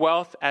see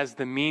wealth as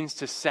the means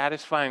to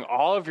satisfying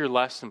all of your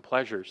lusts and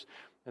pleasures,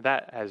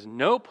 that has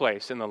no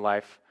place in the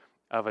life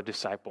of a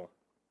disciple.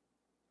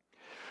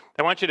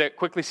 I want you to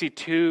quickly see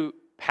two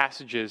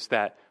passages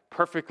that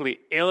perfectly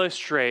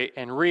illustrate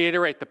and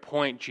reiterate the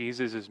point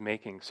Jesus is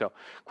making. So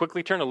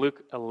quickly turn to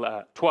Luke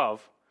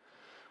 12.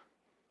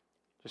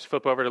 Just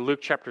flip over to Luke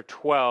chapter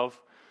 12.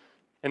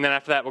 And then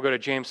after that, we'll go to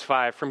James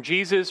 5. From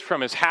Jesus,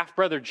 from his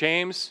half-brother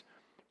James,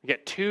 we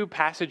get two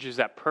passages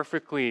that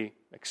perfectly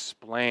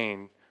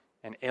explain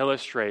and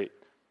illustrate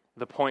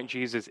the point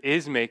Jesus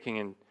is making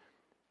in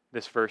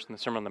this verse in the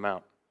Sermon on the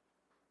Mount.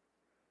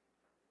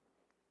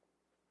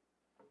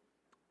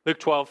 Luke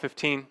 12,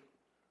 15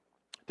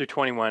 through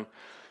 21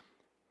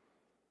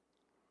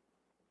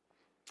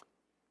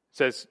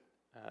 says,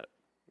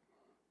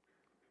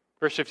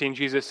 verse 15,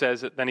 Jesus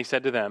says, then he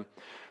said to them,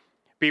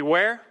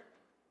 beware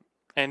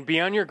and be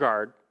on your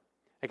guard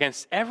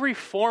against every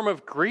form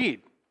of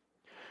greed.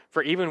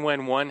 For even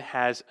when one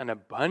has an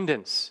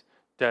abundance,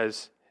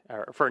 does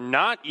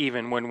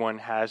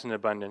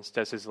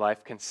his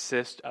life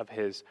consist of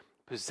his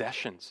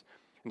possessions.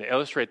 And to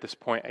illustrate this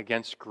point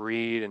against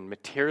greed and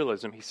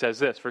materialism, he says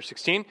this, verse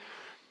 16,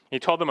 he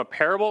told them a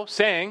parable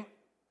saying,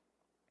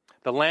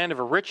 the land of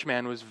a rich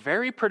man was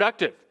very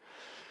productive.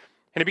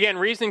 And he began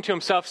reasoning to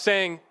himself,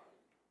 saying,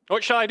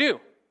 what shall I do,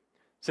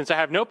 since I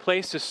have no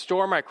place to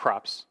store my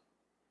crops?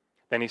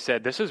 Then he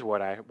said, this is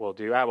what I will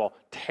do. I will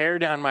tear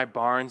down my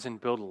barns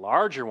and build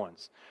larger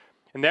ones.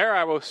 And there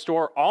I will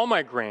store all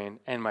my grain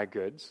and my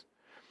goods.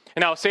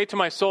 And I will say to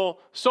my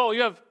soul, soul,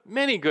 you have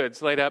many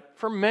goods laid up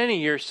for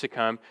many years to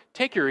come.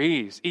 Take your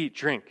ease, eat,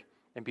 drink,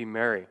 and be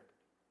merry.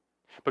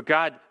 But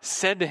God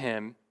said to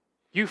him,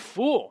 you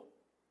fool,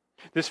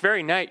 this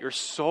very night your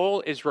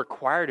soul is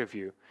required of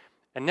you.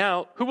 And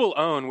now who will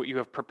own what you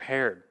have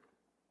prepared?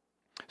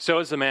 So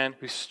is the man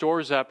who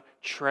stores up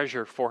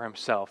treasure for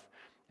himself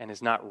and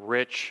is not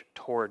rich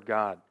toward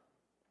God.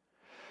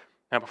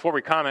 Now, before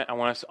we comment, I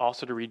want us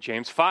also to read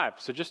James 5.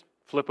 So just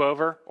flip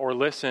over or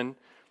listen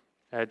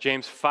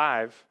James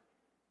 5,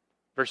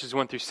 verses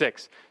 1 through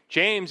 6.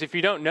 James, if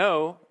you don't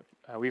know,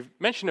 we've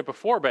mentioned it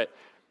before, but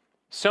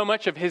so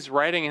much of his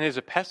writing in his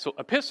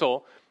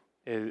epistle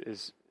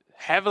is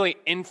heavily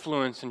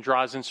influenced and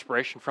draws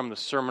inspiration from the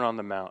Sermon on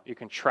the Mount. You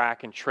can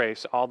track and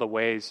trace all the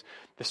ways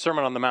the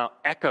Sermon on the Mount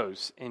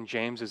echoes in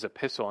James's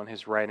epistle and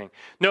his writing.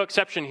 No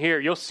exception here.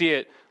 You'll see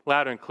it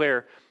loud and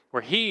clear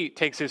where he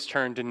takes his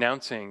turn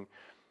denouncing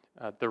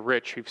the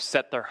rich who've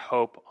set their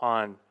hope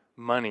on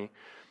money.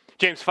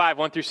 James 5,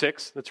 1 through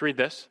 6. Let's read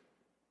this.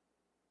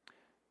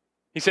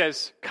 He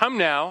says, come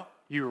now,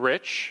 you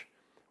rich,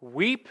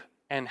 weep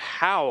and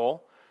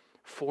howl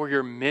for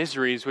your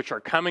miseries which are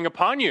coming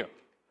upon you. A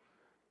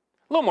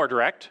little more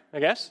direct, I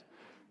guess.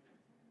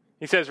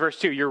 He says, verse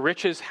 2, your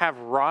riches have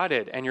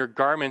rotted and your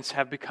garments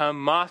have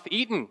become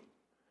moth-eaten.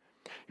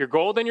 Your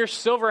gold and your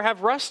silver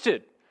have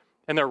rusted,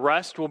 and the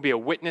rust will be a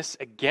witness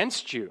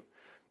against you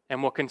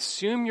and will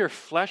consume your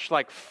flesh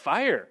like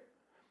fire.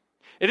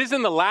 It is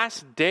in the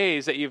last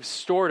days that you've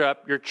stored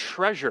up your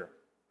treasure.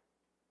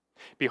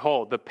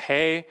 Behold, the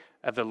pay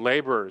of the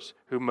laborers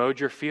who mowed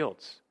your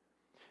fields,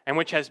 and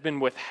which has been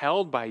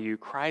withheld by you,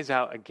 cries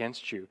out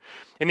against you.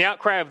 And the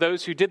outcry of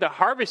those who did the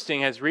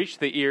harvesting has reached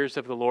the ears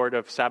of the Lord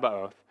of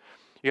Sabaoth.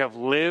 You have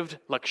lived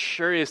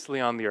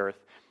luxuriously on the earth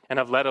and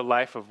have led a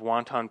life of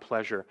wanton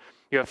pleasure.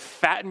 You have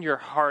fattened your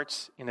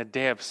hearts in a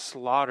day of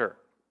slaughter.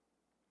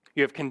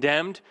 You have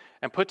condemned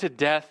and put to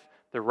death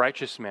the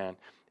righteous man.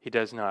 He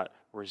does not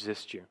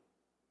resist you.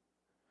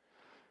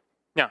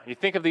 Now, you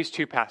think of these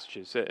two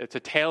passages. It's a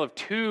tale of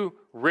two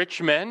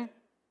rich men.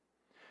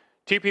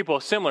 Two people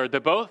similar. They're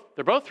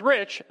both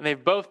rich, and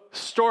they've both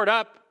stored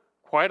up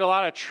quite a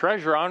lot of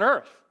treasure on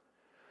earth.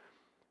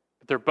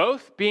 But they're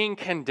both being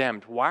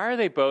condemned. Why are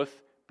they both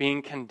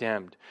being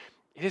condemned?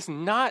 It is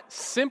not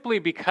simply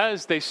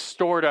because they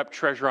stored up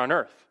treasure on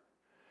earth.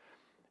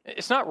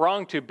 It's not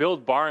wrong to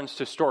build barns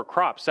to store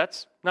crops.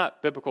 That's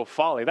not biblical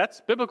folly.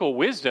 That's biblical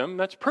wisdom.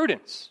 That's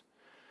prudence.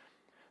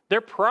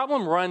 Their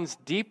problem runs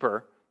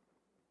deeper.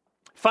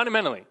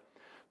 Fundamentally,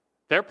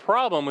 their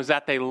problem was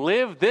that they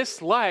lived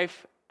this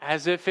life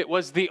as if it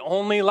was the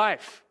only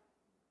life.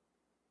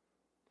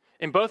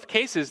 In both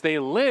cases, they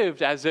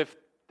lived as if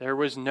there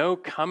was no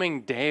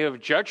coming day of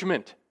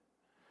judgment.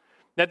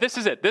 Now, this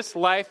is it. This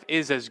life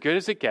is as good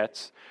as it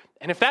gets.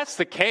 And if that's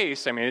the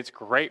case, I mean, it's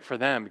great for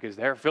them because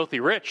they're filthy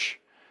rich.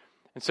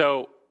 And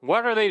so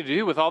what are they to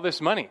do with all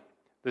this money?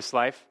 This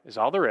life is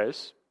all there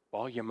is.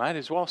 Well, you might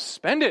as well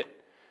spend it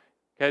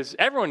because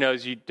everyone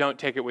knows you don't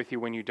take it with you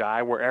when you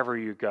die, wherever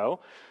you go.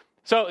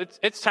 So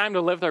it's time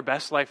to live their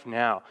best life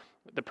now.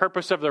 The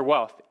purpose of their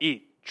wealth: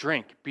 eat,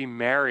 drink, be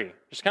merry.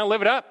 Just kind of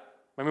live it up.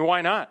 I mean,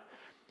 why not?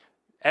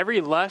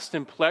 Every lust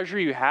and pleasure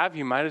you have,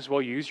 you might as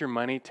well use your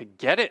money to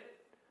get it.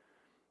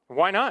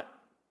 Why not?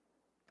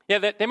 Yeah,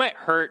 they might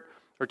hurt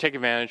or take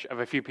advantage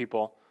of a few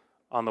people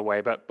on the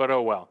way, but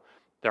oh well.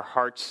 Their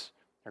hearts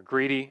are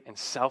greedy and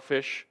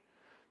selfish.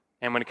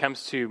 And when it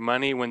comes to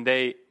money, when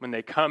they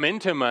come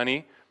into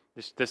money,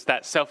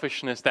 that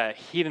selfishness, that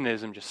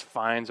hedonism just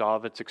finds all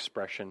of its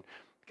expression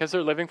because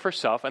they're living for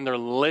self and they're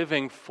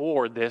living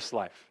for this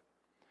life.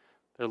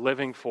 They're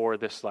living for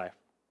this life.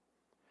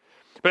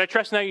 But I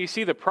trust now you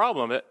see the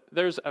problem.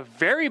 There's a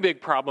very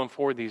big problem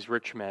for these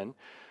rich men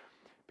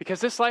because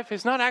this life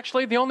is not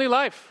actually the only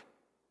life.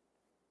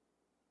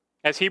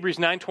 As Hebrews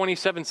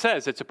 9:27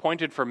 says, it's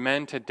appointed for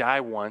men to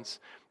die once,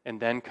 and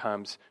then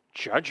comes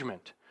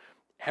judgment.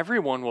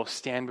 Everyone will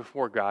stand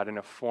before God in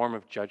a form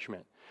of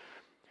judgment.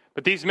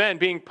 But these men,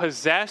 being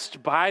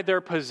possessed by their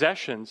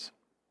possessions,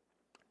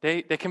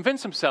 they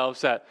convinced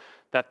themselves that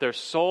their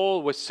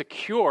soul was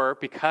secure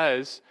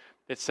because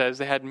it says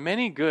they had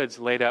many goods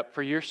laid up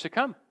for years to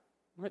come.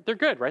 They're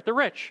good, right? They're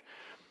rich.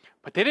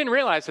 But they didn't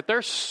realize that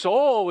their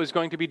soul was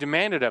going to be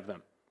demanded of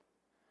them.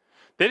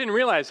 They didn't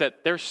realize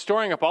that they're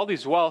storing up all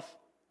these wealth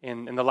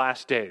in the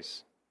last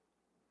days.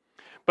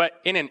 But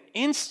in an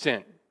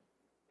instant,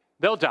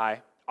 they'll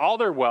die. All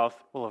their wealth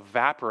will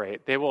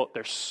evaporate.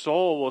 Their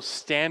soul will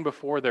stand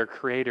before their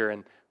Creator.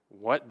 And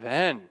what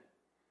then?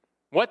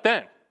 What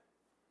then?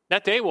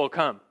 That day will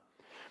come.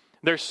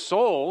 Their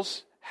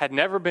souls had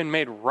never been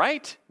made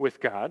right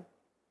with God.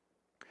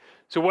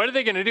 So what are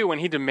they going to do when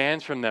He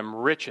demands from them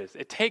riches?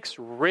 It takes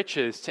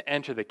riches to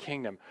enter the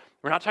kingdom.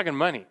 We're not talking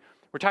money.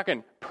 We're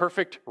talking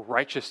perfect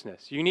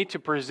righteousness. You need to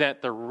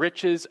present the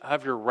riches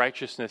of your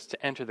righteousness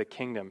to enter the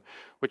kingdom,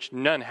 which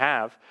none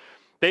have.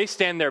 They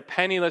stand there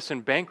penniless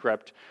and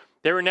bankrupt.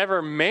 They were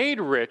never made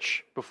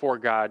rich before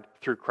God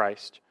through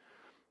Christ.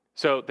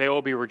 So they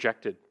will be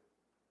rejected.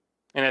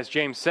 And as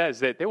James says,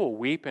 that they will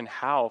weep and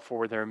howl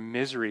for their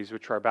miseries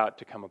which are about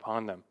to come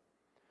upon them.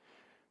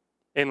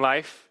 In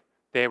life,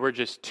 they were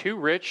just too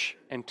rich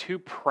and too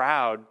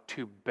proud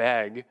to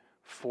beg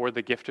for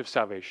the gift of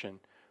salvation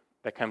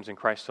that comes in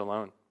Christ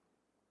alone.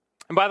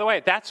 And by the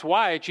way, that's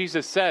why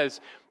Jesus says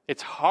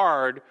it's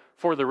hard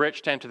for the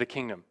rich to enter the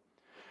kingdom.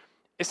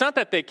 It's not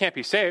that they can't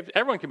be saved.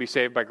 Everyone can be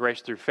saved by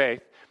grace through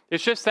faith.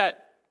 It's just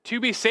that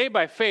to be saved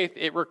by faith,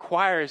 it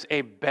requires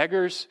a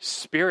beggar's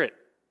spirit.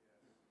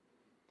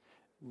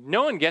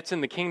 No one gets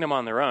in the kingdom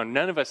on their own.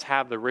 None of us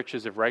have the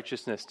riches of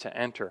righteousness to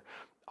enter.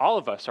 All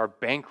of us are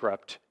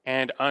bankrupt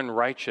and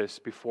unrighteous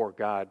before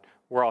God.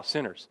 We're all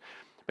sinners.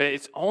 But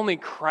it's only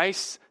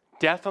Christ's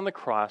death on the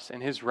cross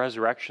and His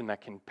resurrection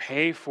that can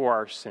pay for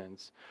our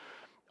sins.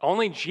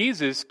 Only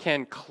Jesus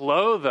can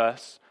clothe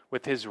us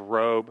with His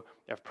robe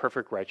of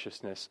perfect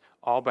righteousness,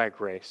 all by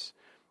grace.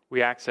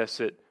 We access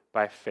it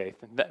by faith.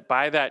 And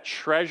by that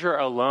treasure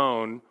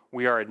alone,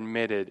 we are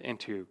admitted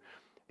into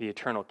the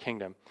eternal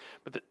kingdom.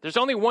 But there's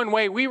only one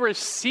way we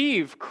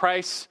receive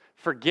Christ's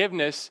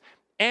forgiveness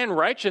and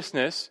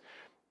righteousness.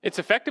 It's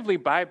effectively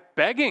by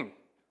begging.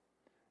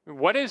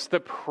 What is the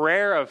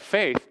prayer of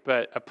faith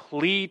but a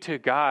plea to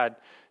God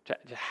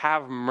to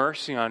have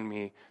mercy on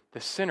me,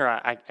 the sinner?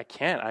 I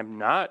can't. I'm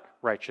not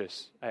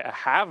righteous. I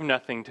have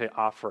nothing to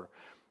offer.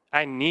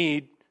 I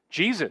need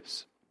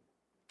Jesus.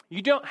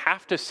 You don't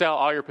have to sell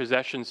all your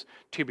possessions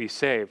to be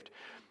saved,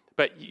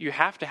 but you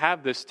have to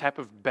have this type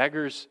of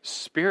beggar's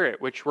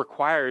spirit, which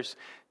requires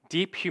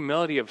deep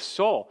humility of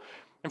soul.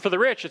 And for the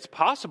rich, it's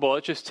possible.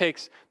 It just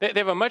takes, they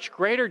have a much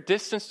greater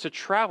distance to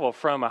travel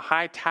from a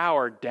high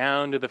tower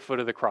down to the foot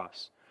of the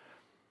cross.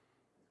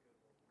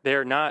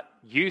 They're not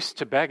used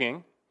to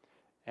begging,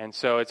 and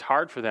so it's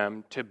hard for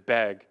them to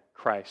beg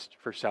Christ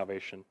for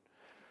salvation.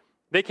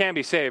 They can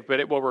be saved, but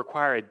it will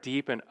require a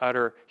deep and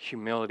utter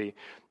humility.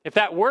 If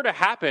that were to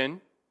happen,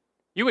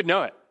 you would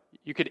know it.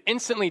 You could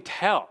instantly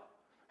tell.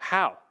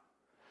 How?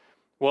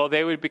 Well,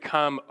 they would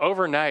become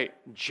overnight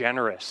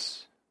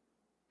generous.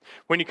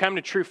 When you come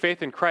to true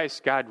faith in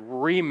Christ, God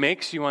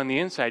remakes you on the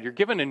inside. You're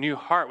given a new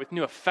heart with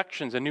new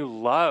affections, a new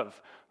love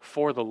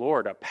for the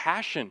Lord, a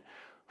passion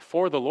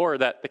for the Lord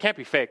that can't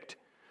be faked.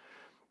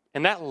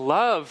 And that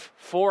love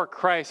for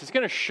Christ is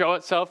going to show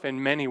itself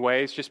in many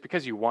ways just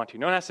because you want to.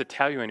 No one has to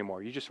tell you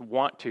anymore. You just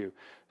want to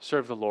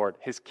serve the Lord,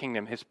 His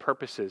kingdom, His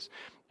purposes.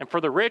 And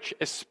for the rich,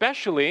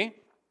 especially,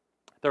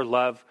 their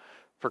love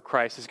for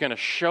Christ is going to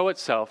show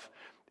itself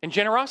in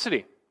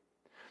generosity.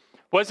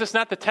 Was this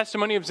not the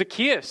testimony of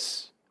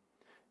Zacchaeus?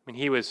 I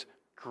mean, he was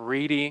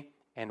greedy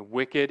and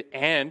wicked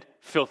and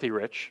filthy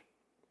rich.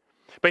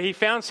 But he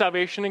found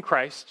salvation in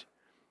Christ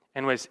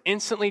and was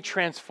instantly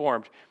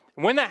transformed.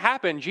 When that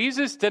happened,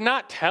 Jesus did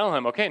not tell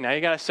him, okay, now you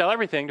got to sell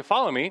everything to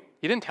follow me.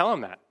 He didn't tell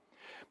him that.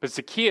 But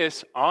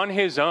Zacchaeus, on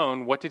his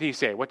own, what did he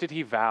say? What did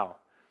he vow?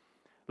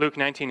 Luke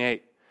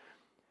 19:8.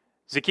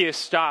 Zacchaeus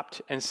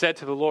stopped and said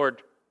to the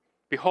Lord,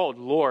 "Behold,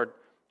 Lord,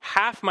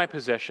 half my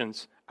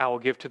possessions I will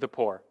give to the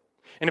poor.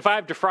 And if I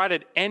have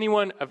defrauded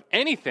anyone of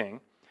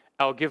anything,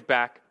 I'll give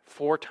back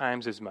 4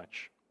 times as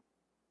much.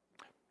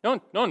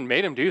 No one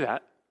made him do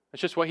that.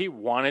 That's just what he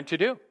wanted to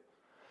do.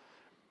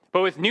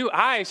 But with new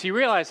eyes, he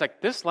realized,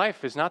 this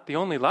life is not the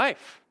only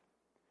life.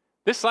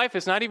 This life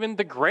is not even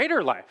the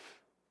greater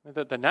life.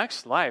 The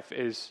next life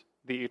is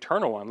the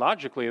eternal one.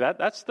 Logically,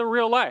 that's the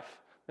real life.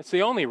 That's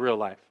the only real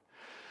life.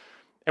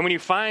 And when you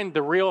find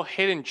the real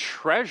hidden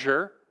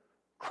treasure,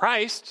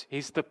 Christ,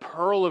 he's the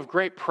pearl of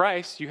great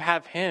price. You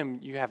have him,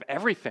 you have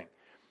everything.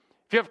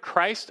 If you have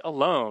Christ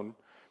alone,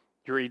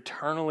 you're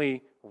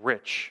eternally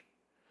rich.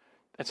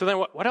 And so then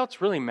what else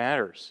really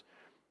matters?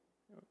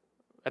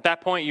 At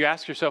that point, you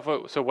ask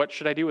yourself, so what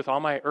should I do with all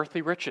my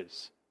earthly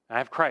riches? I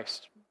have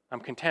Christ. I'm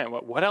content.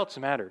 What else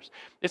matters?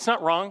 It's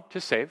not wrong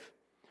to save.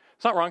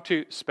 It's not wrong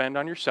to spend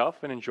on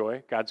yourself and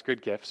enjoy God's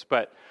good gifts.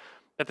 But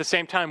at the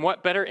same time,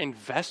 what better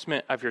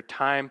investment of your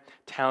time,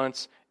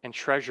 talents, and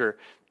treasure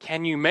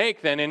can you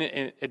make than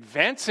in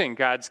advancing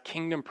God's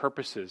kingdom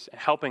purposes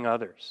and helping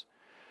others?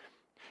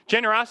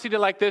 Generosity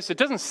like this, it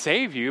doesn't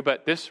save you,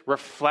 but this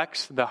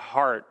reflects the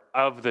heart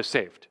of the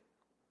saved.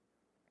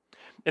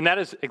 And that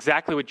is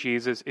exactly what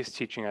Jesus is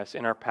teaching us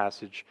in our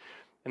passage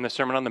in the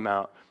Sermon on the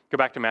Mount. Go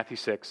back to Matthew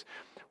 6,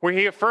 where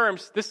he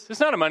affirms this is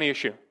not a money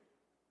issue.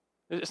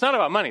 It's not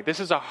about money. This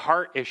is a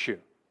heart issue.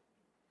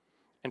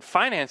 And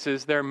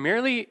finances, they're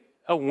merely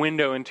a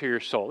window into your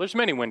soul. There's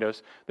many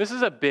windows. This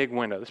is a big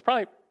window. It's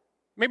probably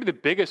maybe the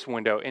biggest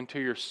window into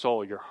your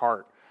soul, your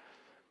heart.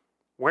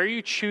 Where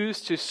you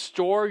choose to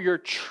store your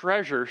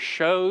treasure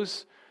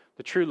shows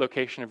the true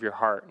location of your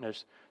heart. And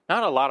there's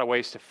not a lot of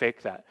ways to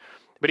fake that.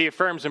 But he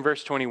affirms in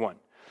verse 21.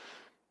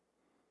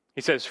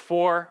 He says,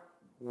 "For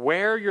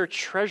where your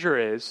treasure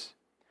is,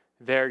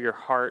 there your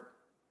heart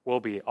will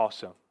be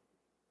also."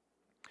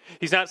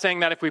 He's not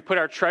saying that if we put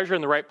our treasure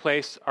in the right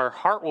place, our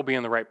heart will be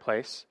in the right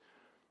place.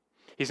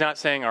 He's not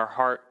saying our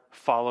heart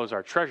follows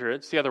our treasure.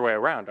 It's the other way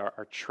around.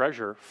 Our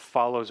treasure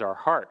follows our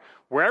heart.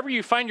 Wherever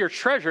you find your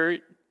treasure,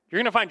 you're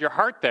going to find your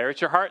heart there.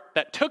 It's your heart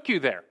that took you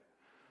there.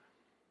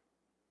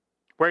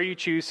 Where you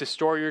choose to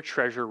store your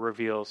treasure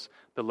reveals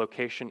the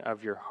location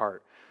of your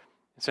heart.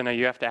 So now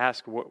you have to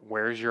ask,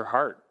 where's your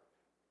heart?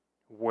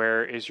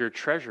 Where is your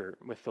treasure?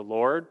 With the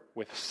Lord,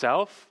 with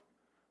self,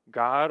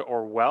 God,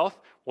 or wealth?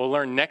 We'll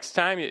learn next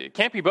time. It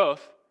can't be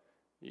both.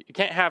 You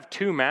can't have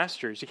 2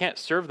 masters. You can't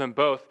serve them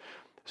both.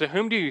 So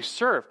whom do you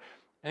serve?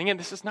 And again,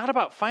 this is not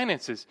about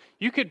finances.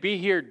 You could be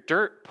here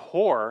dirt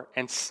poor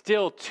and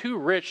still too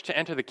rich to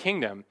enter the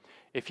kingdom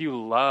if you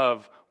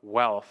love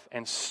wealth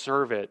and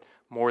serve it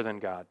more than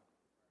God.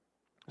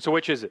 So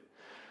which is it?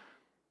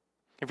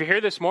 If you're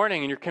here this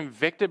morning and you're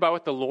convicted by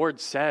what the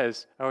Lord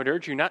says, I would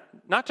urge you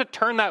not to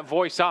turn that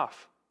voice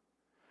off.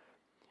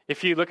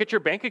 If you look at your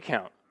bank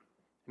account,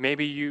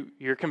 maybe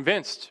you're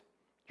convinced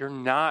you're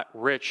not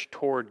rich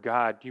toward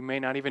God. You may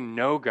not even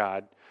know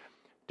God.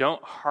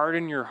 Don't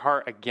harden your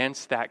heart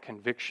against that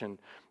conviction,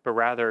 but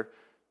rather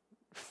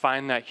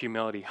find that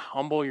humility.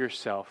 Humble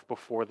yourself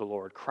before the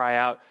Lord. Cry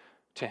out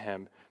to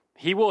him.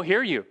 He will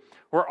hear you.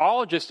 We're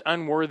all just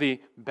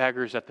unworthy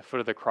beggars at the foot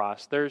of the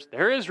cross.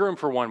 There is room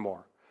for one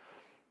more.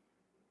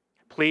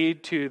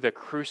 Plead to the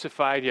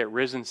crucified yet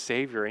risen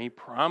Savior, and he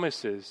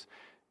promises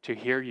to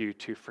hear you,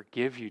 to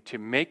forgive you, to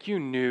make you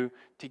new,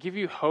 to give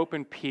you hope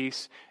and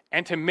peace,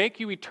 and to make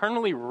you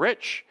eternally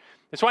rich.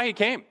 That's why he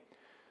came.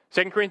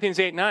 2 Corinthians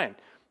 8:9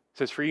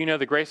 says, "For you know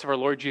the grace of our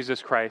Lord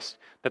Jesus Christ,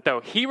 that though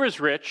he was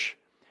rich,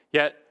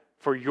 yet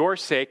for your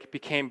sake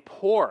became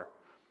poor,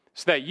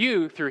 so that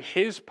you, through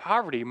his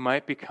poverty,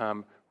 might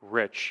become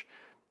rich."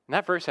 And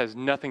that verse has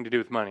nothing to do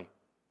with money.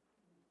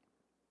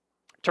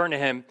 Turn to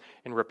him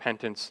in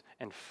repentance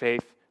and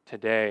faith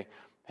today.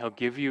 He'll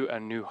give you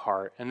a new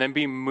heart, and then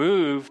be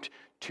moved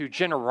to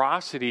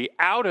generosity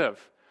out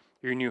of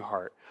your new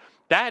heart.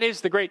 That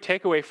is the great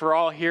takeaway for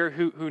all here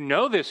who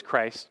know this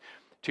Christ,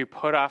 to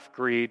put off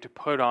greed, to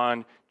put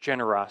on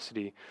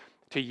generosity,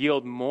 to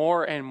yield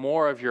more and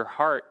more of your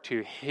heart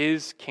to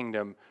his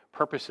kingdom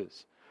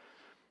purposes.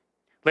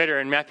 Later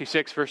in Matthew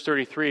 6, verse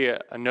 33,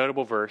 a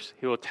notable verse,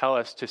 he will tell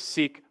us to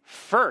seek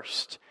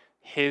first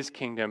his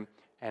kingdom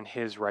and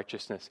his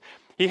righteousness.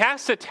 He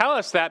has to tell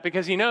us that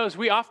because he knows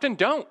we often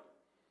don't.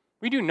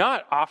 We do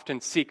not often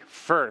seek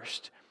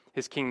first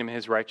his kingdom and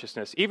his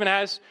righteousness. Even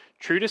as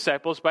true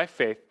disciples by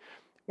faith,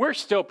 we're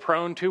still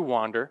prone to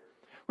wander.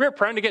 We're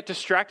prone to get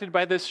distracted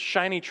by this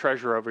shiny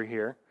treasure over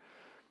here.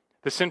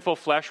 The sinful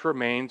flesh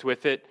remains,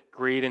 with it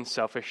greed and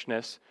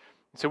selfishness.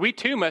 So we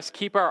too must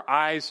keep our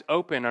eyes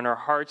open and our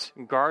hearts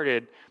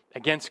guarded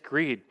against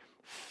greed,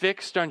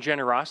 fixed on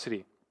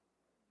generosity.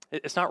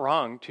 It's not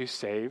wrong to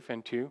save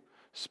and to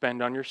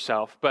spend on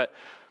yourself, but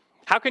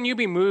how can you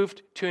be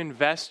moved to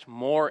invest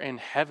more in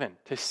heaven,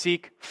 to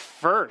seek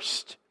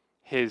first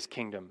his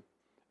kingdom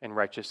and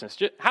righteousness?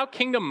 How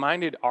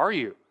kingdom-minded are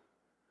you?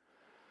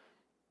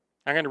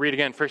 I'm going to read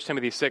again 1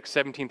 Timothy 6,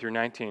 17 through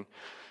 19.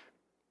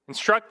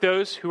 "Instruct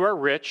those who are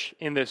rich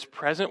in this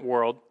present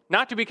world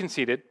not to be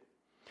conceited,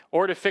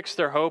 or to fix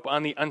their hope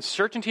on the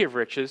uncertainty of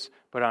riches,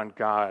 but on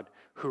God,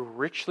 who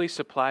richly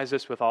supplies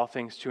us with all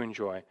things to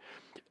enjoy.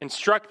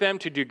 Instruct them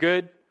to do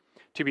good,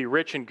 to be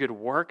rich in good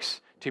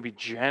works, to be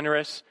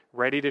generous,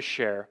 ready to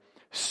share,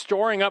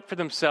 storing up for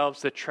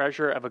themselves the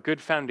treasure of a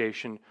good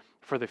foundation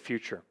for the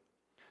future,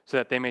 so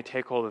that they may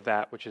take hold of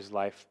that which is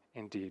life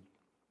indeed.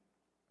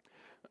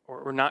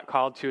 We're not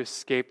called to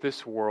escape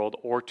this world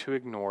or to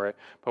ignore it,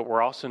 but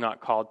we're also not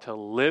called to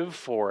live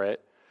for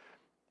it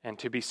and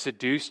to be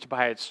seduced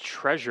by its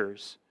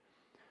treasures.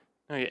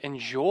 No,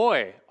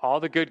 enjoy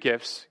all the good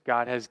gifts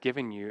God has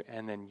given you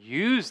and then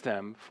use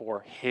them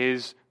for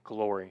His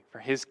glory, for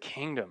His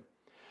kingdom.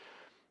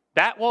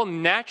 That will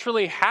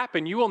naturally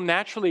happen. You will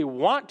naturally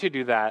want to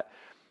do that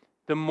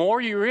the more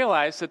you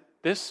realize that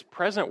this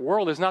present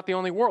world is not the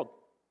only world.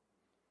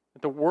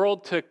 That the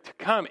world to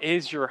come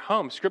is your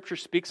home. Scripture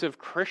speaks of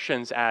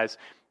Christians as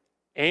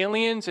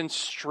aliens and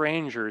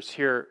strangers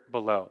here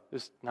below.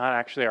 This is not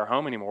actually our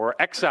home anymore. We're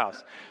exiles.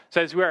 It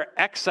says we are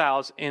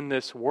exiles in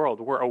this world.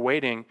 We're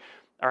awaiting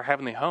our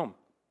heavenly home.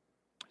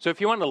 So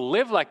if you want to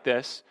live like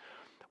this,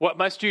 what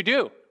must you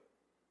do?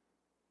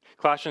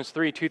 Colossians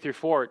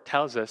 3:2-4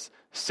 tells us,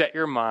 set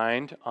your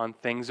mind on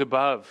things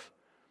above,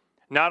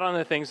 not on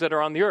the things that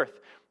are on the earth.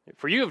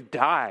 For you have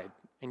died,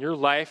 and your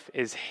life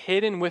is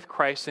hidden with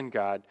Christ in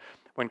God.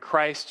 When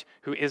Christ,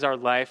 who is our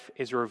life,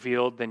 is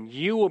revealed, then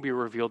you will be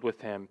revealed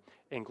with Him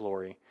in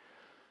glory.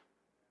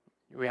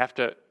 We have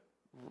to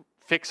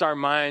fix our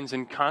minds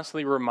and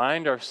constantly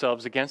remind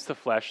ourselves against the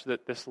flesh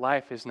that this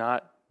life is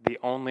not the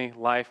only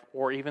life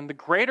or even the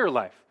greater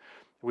life.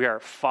 We are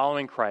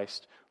following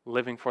Christ,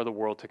 living for the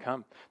world to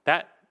come.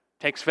 That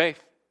takes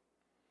faith.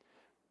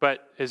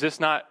 But is this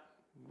not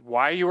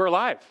why you are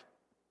alive?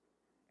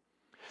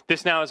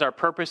 This now is our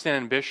purpose and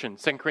ambition.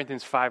 2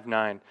 Corinthians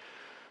 5:9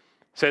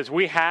 says,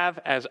 we have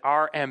as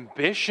our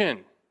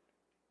ambition,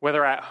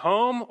 whether at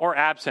home or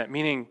absent,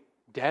 meaning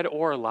dead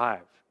or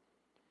alive,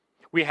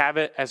 we have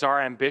it as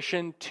our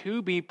ambition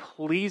to be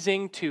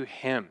pleasing to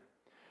Him.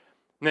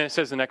 And then it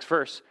says the next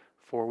verse,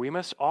 for we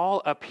must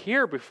all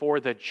appear before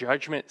the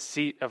judgment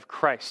seat of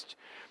Christ,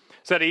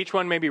 so that each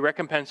one may be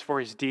recompensed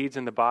for his deeds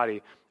in the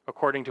body,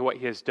 according to what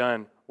he has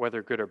done,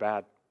 whether good or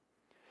bad.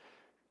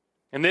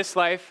 In this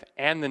life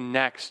and the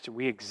next,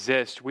 we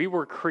exist. We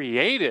were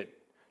created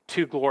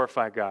to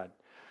glorify God.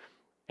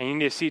 And you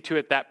need to see to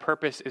it that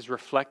purpose is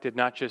reflected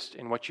not just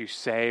in what you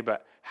say,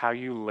 but how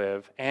you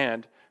live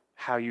and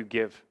how you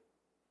give.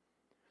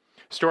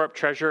 Store up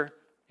treasure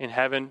in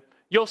heaven.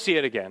 You'll see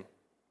it again.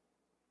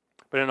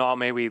 But in all,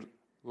 may we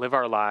live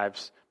our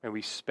lives, may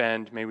we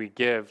spend, may we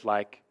give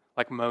like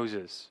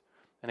Moses,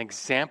 an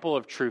example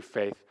of true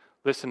faith.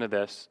 Listen to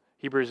this,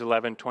 Hebrews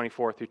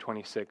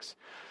 11:24-26.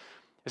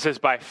 It says,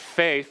 by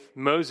faith,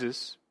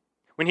 Moses,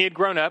 when he had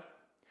grown up,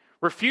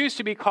 refused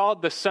to be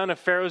called the son of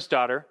Pharaoh's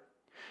daughter,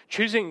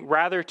 choosing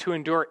rather to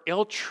endure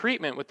ill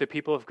treatment with the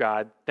people of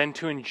God than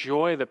to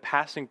enjoy the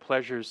passing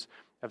pleasures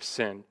of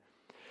sin,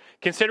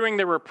 considering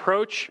the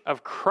reproach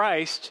of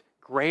Christ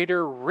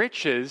greater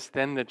riches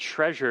than the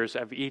treasures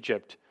of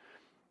Egypt.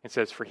 It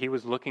says, for he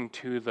was looking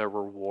to the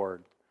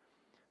reward.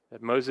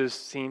 That Moses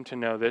seemed to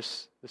know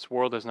this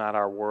world is not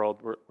our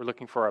world. We're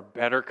looking for a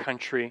better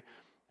country,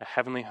 a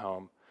heavenly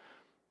home.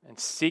 And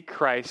seek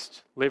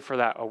Christ, live for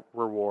that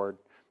reward,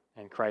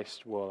 and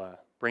Christ will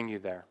bring you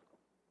there.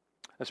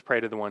 Let's pray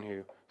to the one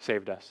who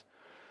saved us.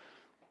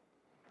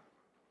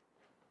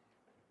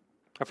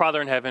 Our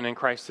Father in heaven, in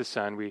Christ the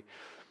Son, we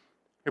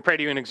pray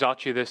to you and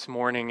exalt you this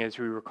morning as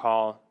we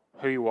recall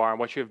who you are and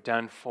what you have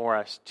done for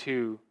us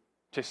to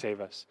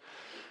save us.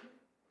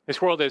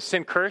 This world is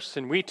sin-cursed,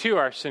 and we too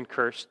are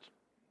sin-cursed.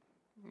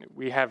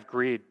 We have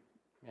greed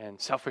and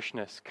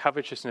selfishness,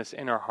 covetousness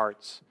in our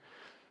hearts.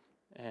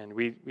 And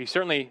we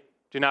certainly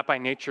do not by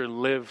nature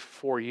live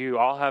for you.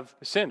 All have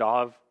sinned,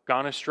 all have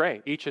gone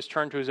astray. Each has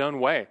turned to his own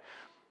way.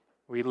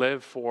 We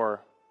live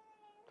for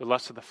the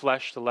lust of the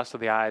flesh, the lust of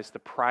the eyes, the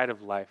pride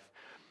of life.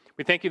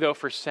 We thank you, though,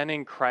 for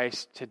sending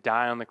Christ to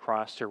die on the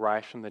cross, to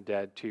rise from the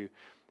dead, to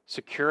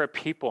secure a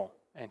people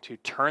and to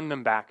turn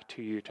them back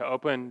to you, to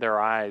open their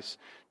eyes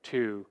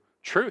to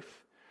truth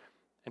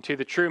and to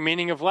the true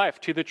meaning of life,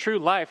 to the true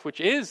life,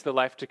 which is the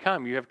life to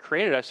come. You have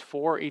created us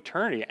for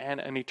eternity, and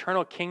an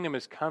eternal kingdom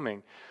is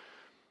coming.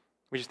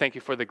 We just thank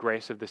you for the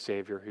grace of the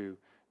Savior who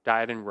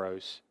died and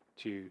rose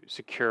to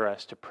secure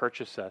us, to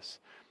purchase us,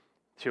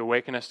 to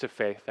awaken us to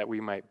faith that we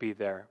might be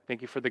there.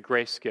 Thank you for the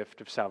grace gift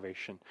of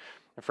salvation.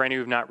 And for any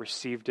who have not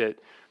received it,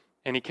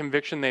 any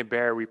conviction they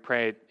bear, we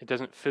pray it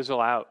doesn't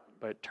fizzle out,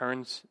 but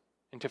turns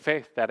into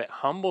faith, that it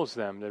humbles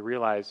them to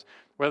realize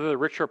whether they're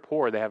rich or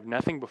poor, they have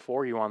nothing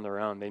before you on their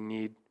own. They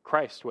need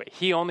Christ, what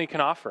He only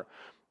can offer,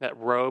 that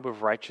robe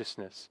of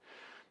righteousness.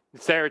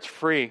 It's there, it's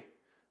free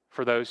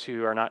for those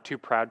who are not too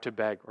proud to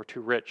beg or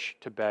too rich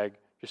to beg,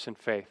 just in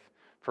faith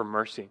for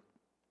mercy.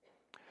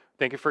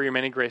 Thank you for your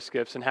many grace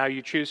gifts and how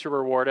you choose to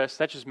reward us.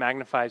 That just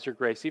magnifies your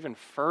grace even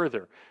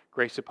further,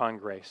 grace upon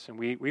grace. And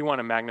we want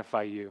to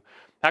magnify you.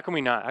 How can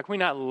we not? How can we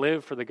not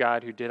live for the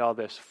God who did all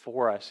this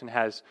for us and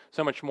has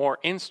so much more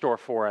in store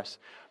for us?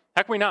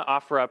 How can we not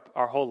offer up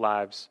our whole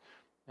lives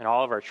and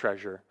all of our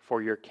treasure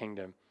for your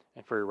kingdom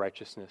and for your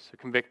righteousness? So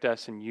convict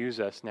us and use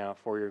us now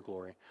for your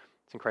glory.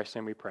 It's in Christ's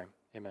name we pray.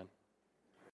 Amen.